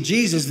see in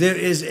Jesus, there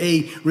is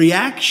a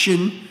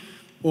reaction,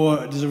 or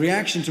there's a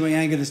reaction to my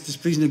anger that's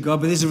displeasing to God,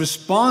 but there's a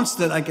response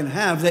that I can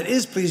have that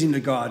is pleasing to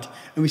God.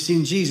 And we see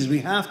in Jesus, we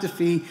have to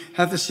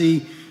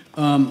see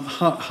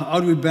how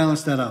do we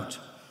balance that out.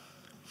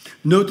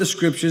 Note the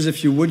scriptures,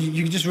 if you would.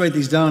 You can just write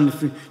these down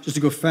just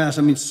to go fast.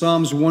 I mean,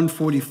 Psalms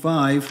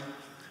 145,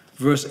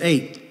 verse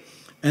 8.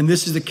 And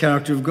this is the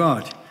character of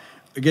God.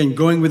 Again,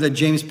 going with that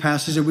James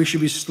passage, that we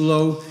should be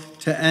slow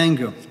to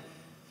anger.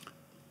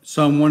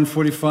 Psalm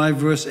 145,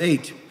 verse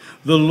 8.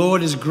 The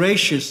Lord is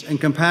gracious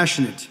and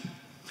compassionate,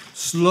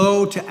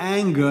 slow to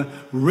anger,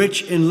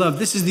 rich in love.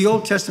 This is the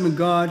Old Testament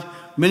God.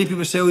 Many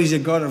people say, oh, he's a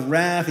God of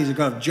wrath, he's a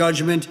God of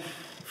judgment.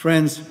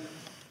 Friends,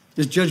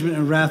 there's judgment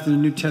and wrath in the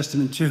New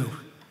Testament too.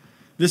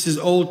 This is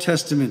Old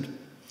Testament.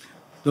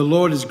 The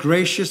Lord is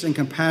gracious and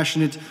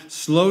compassionate,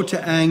 slow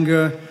to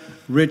anger,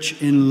 rich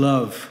in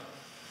love.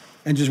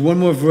 And just one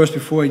more verse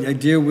before I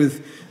deal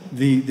with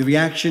the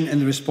reaction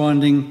and the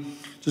responding.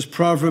 Just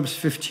Proverbs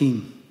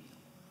 15.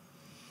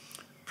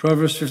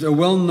 Proverbs 15, a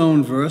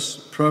well-known verse.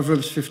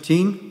 Proverbs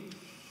 15,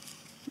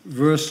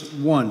 verse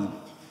 1.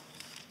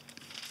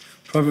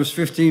 Proverbs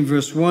 15,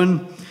 verse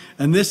 1.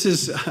 And this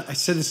is, I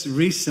said this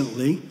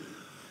recently.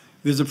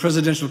 There's a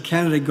presidential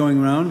candidate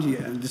going around.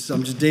 I'm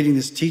just dating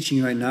this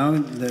teaching right now.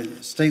 The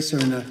states are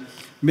in the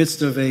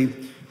midst of a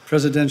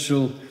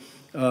presidential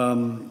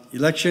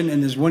election,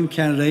 and there's one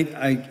candidate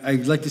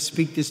I'd like to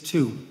speak this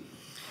to.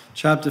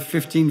 Chapter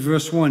 15,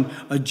 verse 1.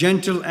 A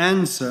gentle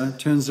answer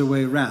turns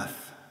away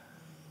wrath,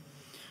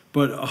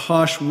 but a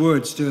harsh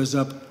word stirs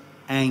up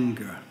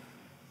anger.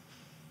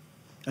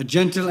 A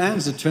gentle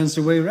answer turns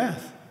away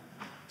wrath.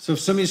 So if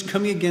somebody's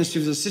coming against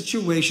you, there's a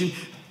situation,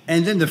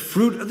 and then the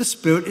fruit of the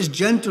Spirit is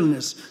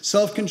gentleness,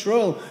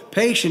 self-control,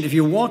 patient. If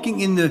you're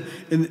walking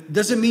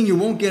doesn't mean you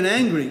won't get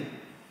angry,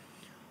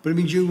 but it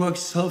means you walk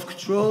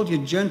self-controlled,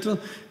 you're gentle,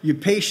 you're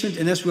patient,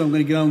 and that's where I'm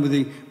going to get on with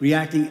the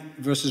reacting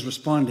versus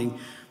responding.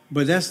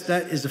 But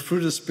that is the fruit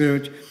of the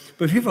Spirit.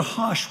 But if you have a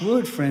harsh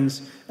word,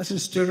 friends, that's going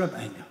to stir up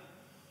anger.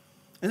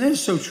 And that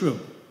is so true.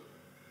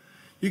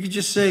 You could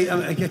just say,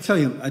 I can tell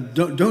you, I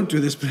don't do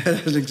this, but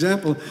as an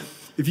example,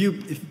 if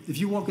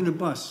you walk in a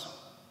bus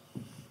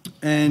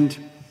and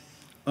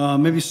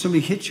maybe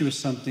somebody hits you with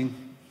something,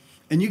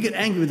 and you get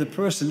angry with the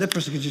person, that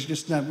person could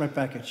just snap right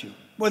back at you.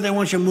 Well, they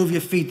want you to move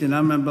your feet, and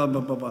I'm blah,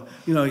 blah, blah, blah.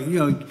 You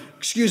know,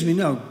 excuse me,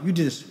 no, you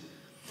did this.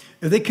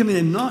 If they come in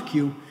and knock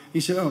you, you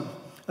say, oh,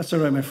 that's all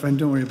right, my friend,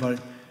 don't worry about it.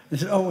 They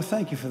said, oh, well,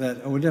 thank you for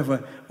that, or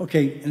whatever.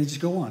 Okay, and they just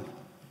go on.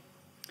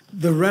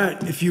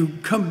 If you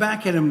come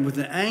back at them with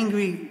an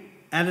angry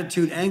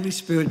attitude, angry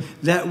spirit,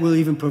 that will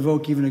even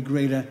provoke even a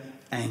greater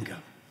anger.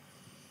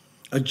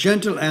 A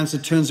gentle answer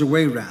turns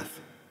away wrath,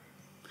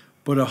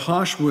 but a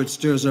harsh word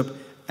stirs up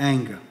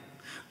anger.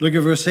 Look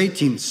at verse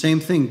 18, same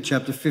thing,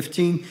 chapter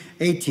 15,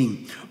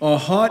 18. A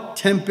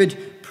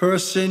hot-tempered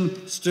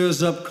person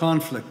stirs up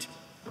conflict,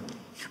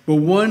 but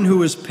one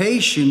who is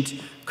patient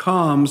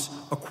calms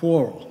a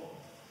quarrel.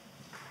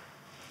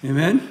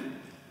 Amen?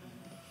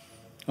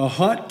 A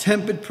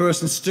hot-tempered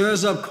person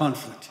stirs up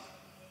conflict.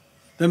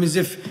 That means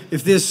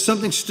if there's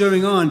something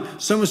stirring on,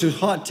 someone who's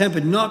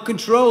hot-tempered, not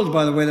controlled,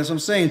 by the way, that's what I'm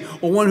saying,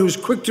 or one who's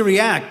quick to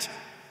react,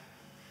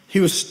 he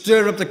will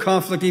stir up the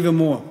conflict even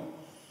more.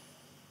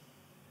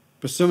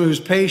 But someone who's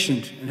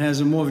patient and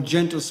has a more of a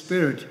gentle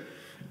spirit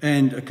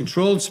and a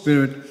controlled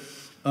spirit,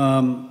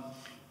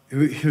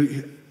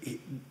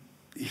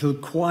 he'll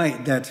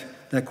quiet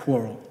that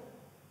quarrel.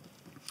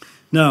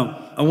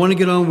 Now, I want to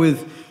get on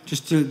with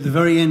just to the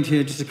very end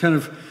here, just to kind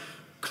of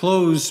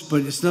close,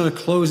 but it's not a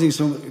closing,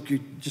 so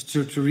just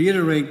to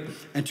reiterate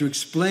and to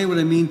explain what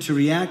I mean to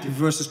react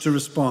versus to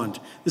respond.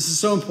 This is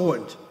so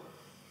important.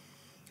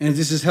 And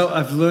this is how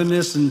I've learned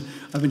this, and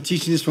I've been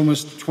teaching this for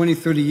almost 20,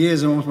 30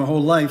 years, almost my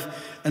whole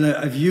life. And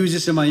I've used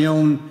this in my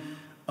own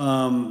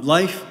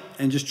life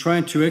and just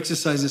trying to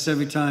exercise this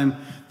every time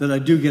that I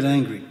do get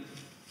angry.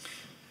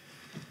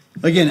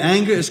 Again,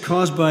 anger is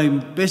caused by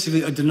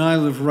basically a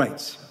denial of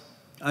rights.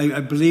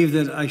 I believe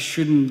that I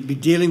shouldn't be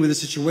dealing with a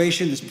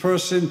situation, this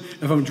person,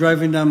 if I'm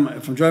driving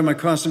my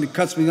car and somebody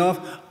cuts me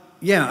off,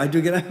 yeah, I do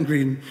get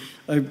angry.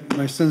 And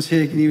my son's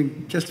here, can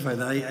even testify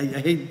that. I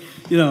hate,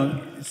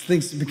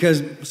 things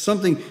because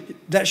something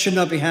that should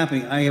not be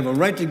happening. I have a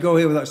right to go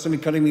here without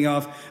somebody cutting me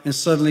off, and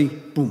suddenly,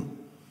 boom.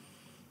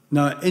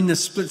 Now, in the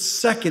split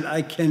second,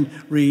 I can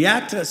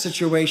react to that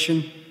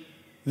situation,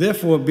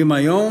 therefore be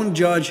my own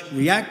judge,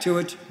 react to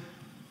it.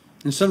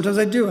 And sometimes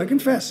I do, I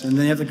confess, and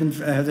then I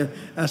have to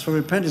ask for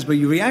repentance. But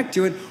you react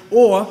to it,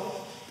 or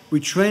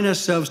we train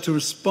ourselves to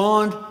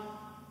respond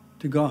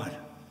to God.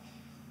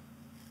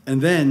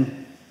 And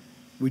then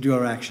we do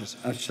our actions.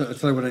 I'll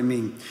tell you what I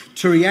mean.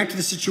 To react to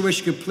the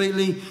situation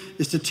completely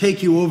is to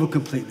take you over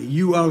completely.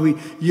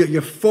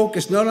 You're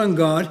focused not on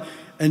God,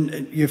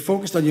 and you're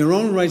focused on your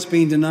own rights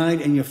being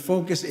denied, and your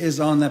focus is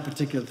on that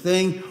particular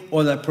thing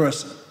or that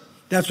person.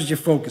 That's what you're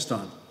focused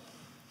on.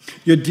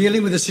 You're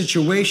dealing with a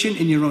situation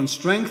in your own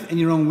strength and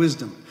your own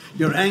wisdom.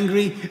 You're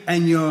angry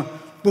and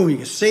boom, you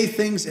can say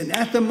things. And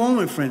at the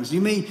moment, friends,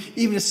 you may,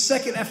 even a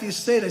second after you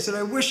say it, I said,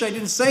 I wish I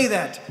didn't say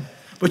that.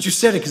 But you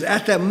said it because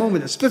at that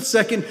moment, a split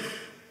second,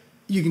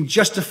 you can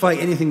justify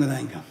anything with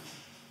anger.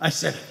 I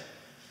said it.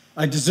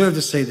 I deserve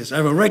to say this. I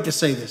have a right to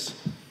say this.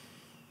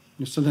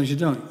 And sometimes you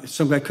don't. If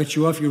some guy cuts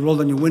you off, you roll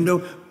down your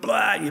window,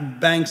 blah, you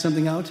bang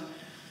something out. And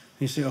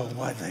you say, oh,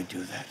 why did I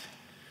do that?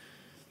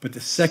 But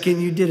the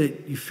second you did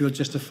it, you feel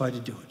justified to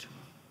do it.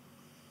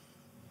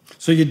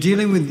 So you're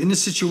dealing with, in the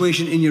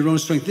situation, in your own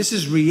strength. This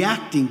is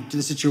reacting to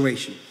the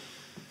situation.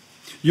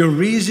 Your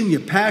reason,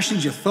 your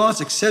passions, your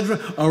thoughts, etc.,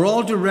 are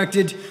all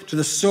directed to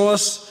the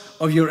source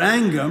of your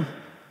anger,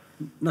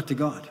 not to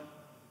God.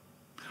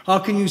 How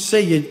can you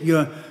say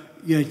you're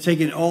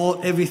taking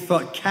every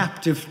thought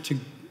captive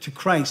to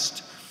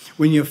Christ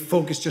when you're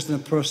focused just on a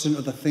person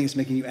or the thing that's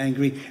making you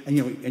angry and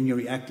you're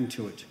reacting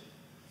to it?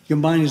 Your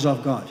mind is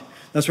off God.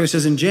 That's why it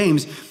says in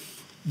James,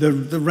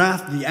 the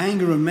wrath, the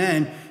anger of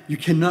man, you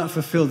cannot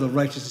fulfill the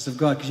righteousness of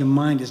God because your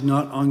mind is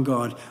not on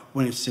God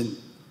when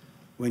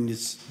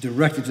it's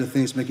directed to the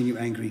things making you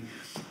angry.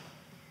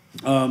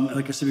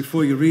 Like I said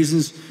before, your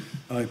reasons,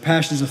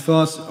 passions, and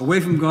thoughts away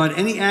from God.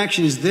 Any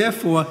action is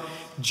therefore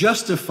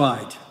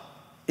justified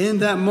in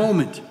that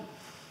moment,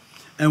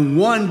 and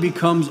one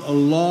becomes a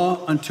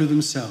law unto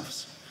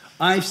themselves.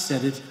 I've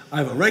said it. I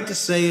have a right to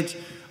say it.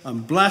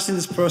 I'm blasting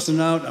this person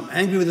out. I'm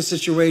angry with the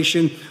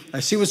situation. I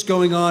see what's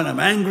going on. I'm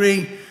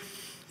angry.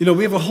 You know,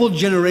 we have a whole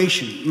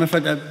generation. Matter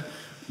of fact,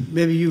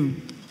 maybe you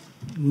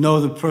know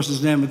the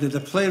person's name, but the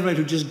playwright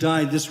who just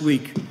died this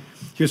week,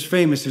 he was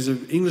famous. He was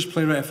an English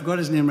playwright. I forgot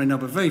his name right now,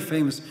 but very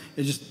famous.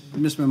 It just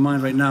missed my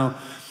mind right now.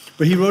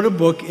 But he wrote a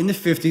book in the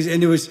 50s,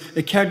 and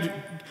it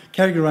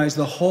categorized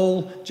the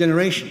whole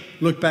generation,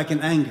 looked back in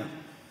anger.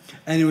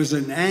 And it was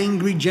an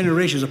angry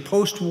generation. It was a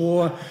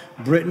post-war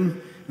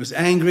Britain. It was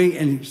angry,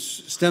 and it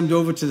stemmed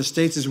over to the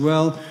States as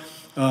well.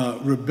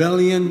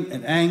 Rebellion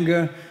and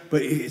anger,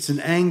 but it's an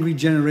angry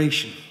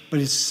generation. But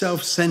it's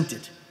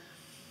self-centered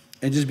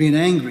and just being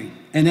angry.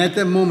 And at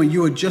that moment,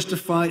 you are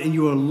justified and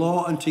you are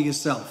law unto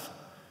yourself.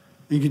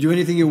 And you can do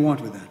anything you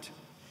want with that.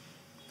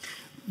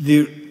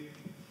 The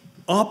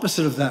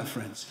opposite of that,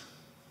 friends,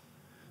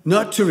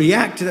 not to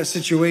react to that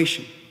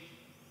situation,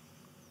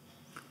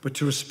 but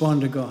to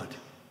respond to God.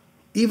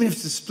 Even if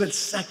it's a split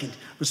second,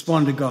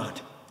 respond to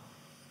God.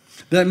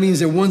 That means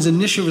that one's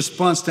initial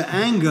response to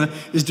anger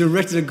is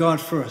directed at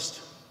God first.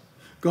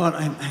 God,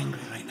 I'm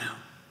angry right now.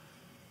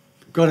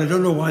 God, I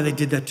don't know why they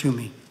did that to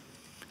me.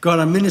 God,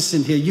 I'm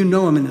innocent here. You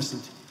know I'm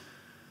innocent.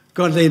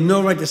 God, they had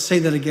no right to say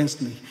that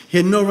against me. He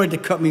had no right to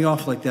cut me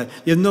off like that.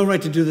 They had no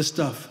right to do this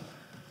stuff.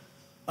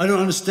 I don't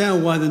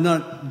understand why they're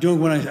not doing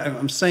what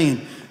I'm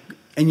saying.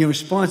 And your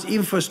response,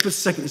 even for a split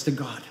second, is to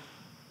God.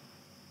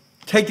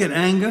 Take that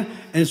anger,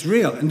 and it's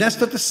real. And that's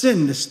not the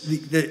sin.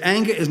 The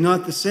anger is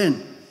not the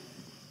sin.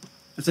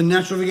 It's a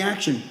natural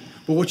reaction.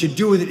 But what you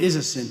do with it is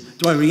a sin.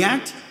 Do I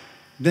react?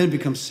 Then it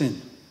becomes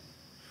sin.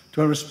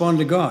 Do I respond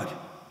to God?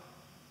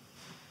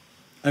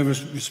 I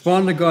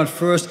respond to God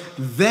first,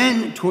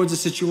 then towards the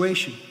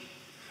situation.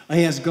 I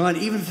ask God,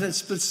 even for that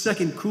split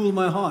second, cool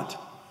my heart.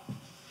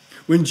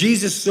 When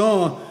Jesus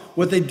saw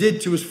what they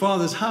did to his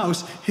father's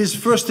house, his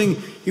first thing,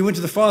 he went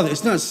to the Father.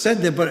 It's not said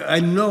there, but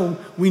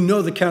we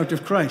know the character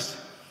of Christ.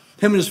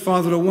 Him and his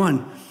Father are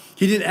one.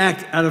 He didn't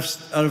act out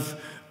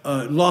of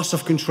loss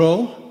of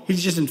control. He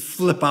just didn't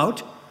flip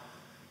out.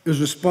 It was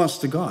a response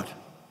to God.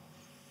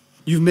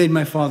 You've made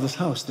my Father's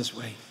house this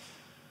way.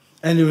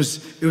 And it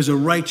was a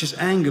righteous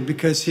anger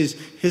because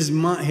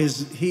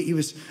he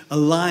was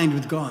aligned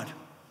with God.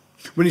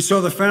 When he saw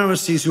the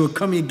Pharisees who were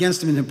coming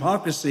against him in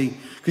hypocrisy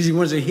because he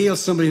wanted to heal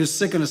somebody who was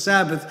sick on the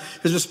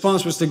Sabbath, his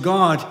response was to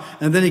God,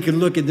 and then he could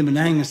look at them in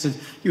anger and said,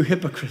 you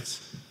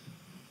hypocrites,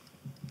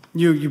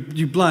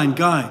 you blind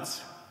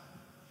guides.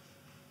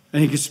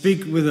 And he could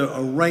speak with a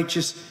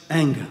righteous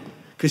anger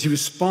because he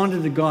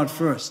responded to God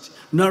first,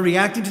 not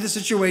reacting to the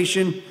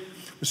situation,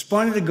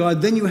 responding to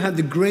God. Then you have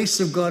the grace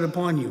of God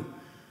upon you.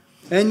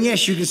 And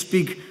yes, you can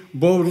speak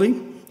boldly,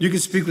 you can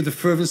speak with the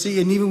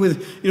fervency and even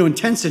with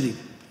intensity,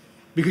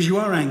 because you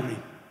are angry,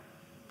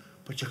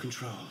 but you're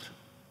controlled,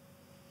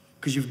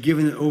 because you've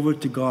given it over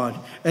to God.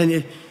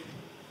 And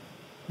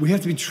we have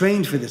to be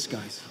trained for this,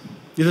 guys.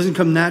 It doesn't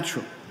come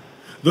natural.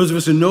 Those of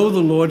us who know the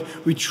Lord,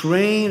 we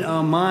train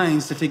our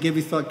minds to take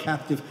every thought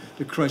captive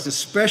to Christ,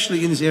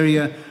 especially in this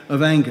area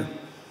of anger.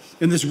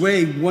 In this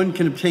way, one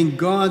can obtain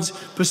God's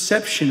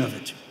perception of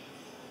it.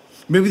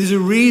 Maybe there's a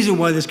reason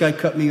why this guy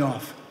cut me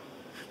off.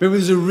 Maybe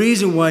there's a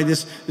reason why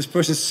this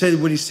person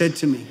said what he said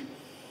to me.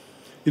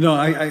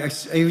 I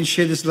even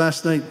shared this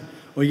last night,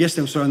 or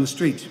yesterday, on the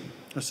street.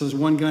 So there's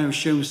one guy I was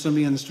sharing with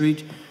somebody on the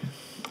street,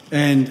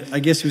 and I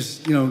guess he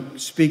was,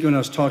 speaking when I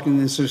was talking,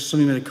 and so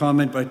somebody made a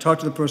comment, but I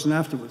talked to the person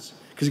afterwards,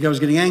 because the guy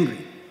was getting angry.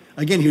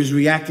 Again, he was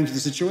reacting to the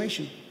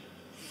situation.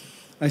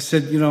 I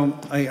said,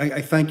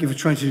 I thank you for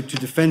trying to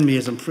defend me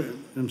as I'm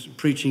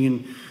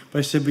preaching, but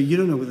I said, but you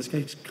don't know where this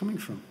guy's coming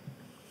from.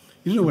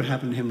 You don't know what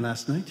happened to him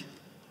last night.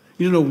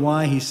 You don't know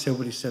why he said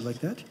what he said like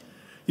that.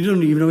 You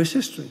don't even know his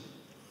history.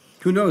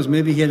 Who knows?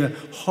 Maybe he had a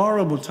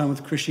horrible time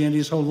with Christianity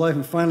his whole life,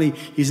 and finally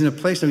he's in a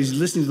place now he's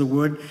listening to the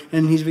word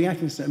and he's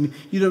reacting to that. I mean,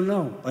 you don't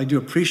know. I do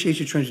appreciate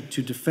you trying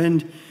to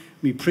defend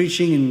me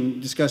preaching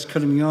and this guy's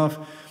cutting me off,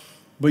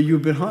 but you're a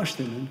bit harsh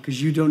there, man,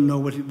 because you don't know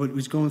what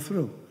he's going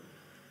through.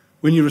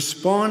 When you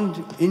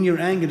respond in your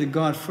anger to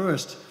God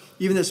first,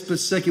 even that split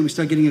second, we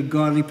start getting a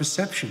godly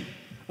perception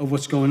of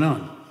what's going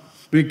on.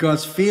 We get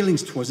God's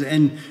feelings towards it,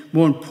 and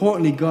more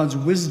importantly, God's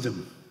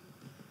wisdom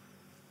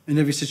in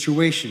every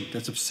situation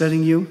that's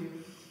upsetting you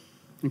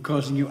and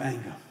causing you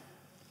anger.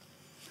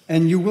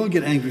 And you will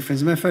get angry,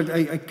 friends. As a matter of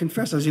fact, I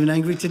confess I was even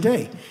angry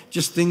today.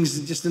 Just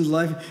things, just in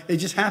life, it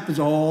just happens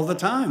all the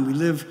time. We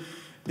live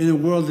in a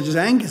world that just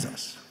angers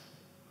us,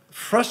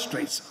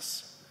 frustrates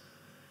us.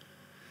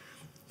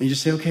 And you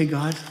just say, okay,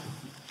 God,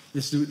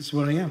 this is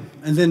what I am.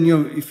 And then,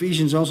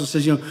 Ephesians also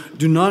says,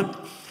 do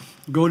not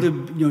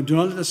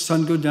let the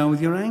sun go down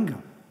with your anger.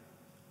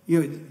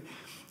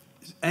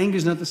 Anger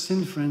is not the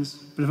sin, friends.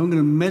 But if I'm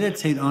going to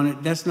meditate on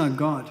it, that's not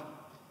God.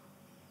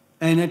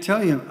 And I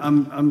tell you,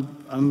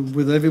 I'm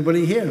with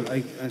everybody here.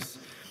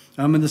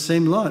 I'm in the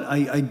same lot.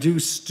 I do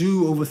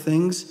stew over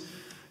things.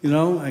 I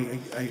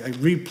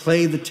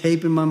replay the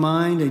tape in my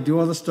mind. I do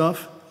all the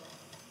stuff.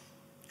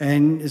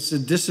 And it's a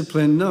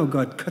discipline. No,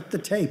 God, cut the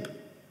tape.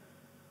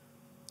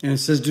 And it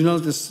says, do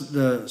not let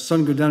the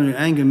sun go down in your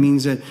anger,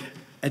 means that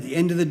at the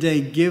end of the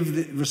day,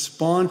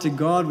 respond to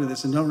God with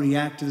this and don't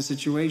react to the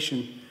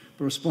situation,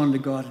 but respond to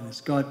God in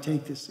this. God,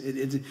 take this.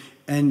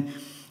 And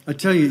I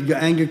tell you, your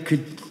anger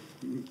could,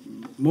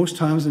 most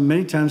times and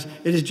many times,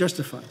 it is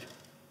justified.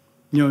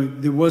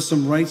 There was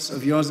some rights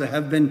of yours that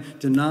have been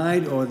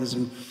denied, or there's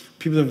some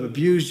people that have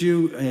abused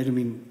you. I don't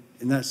mean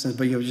in that sense,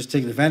 but just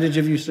taken advantage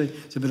of you. So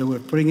it's a better way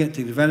of putting it,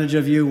 taken advantage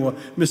of you, or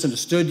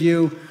misunderstood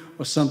you,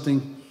 or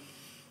something.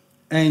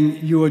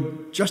 And you are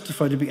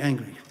justified to be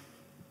angry.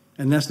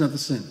 And that's not the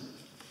sin.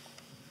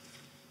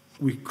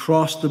 We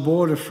cross the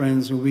border,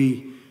 friends, when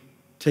we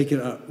take it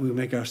up, we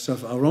make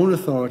ourselves our own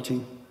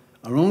authority,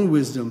 our own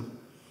wisdom,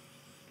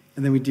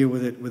 and then we deal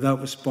with it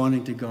without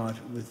responding to God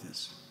with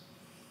this.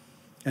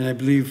 And I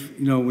believe,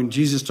 when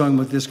Jesus is talking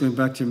about this, going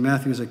back to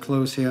Matthew as I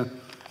close here,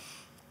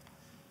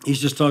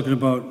 he's just talking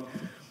about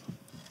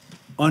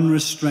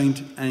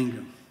unrestrained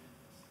anger.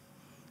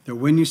 That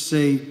when you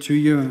say to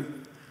your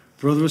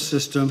brother or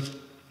sister,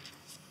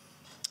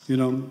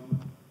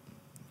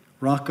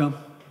 Raka,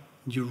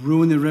 you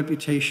ruin their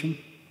reputation,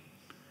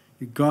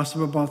 you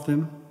gossip about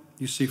them,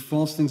 you say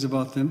false things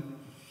about them,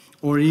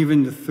 or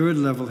even the third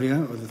level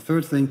here, or the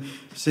third thing,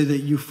 say that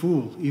you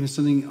fool, even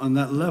something on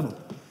that level.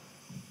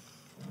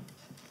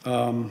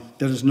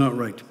 That is not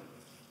right.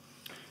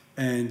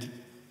 And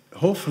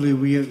hopefully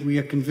we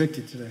are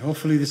convicted today.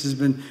 Hopefully this has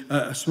been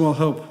a small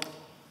help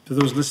to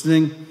those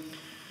listening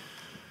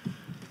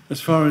as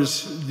far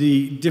as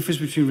the difference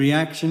between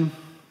reaction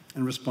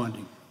and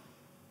responding.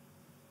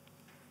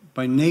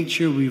 By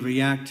nature, we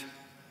react.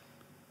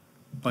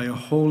 By a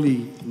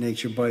holy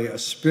nature, by a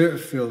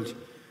spirit-filled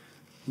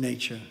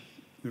nature,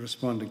 we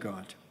respond to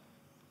God.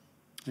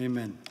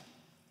 Amen.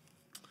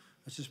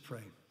 Let's just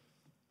pray.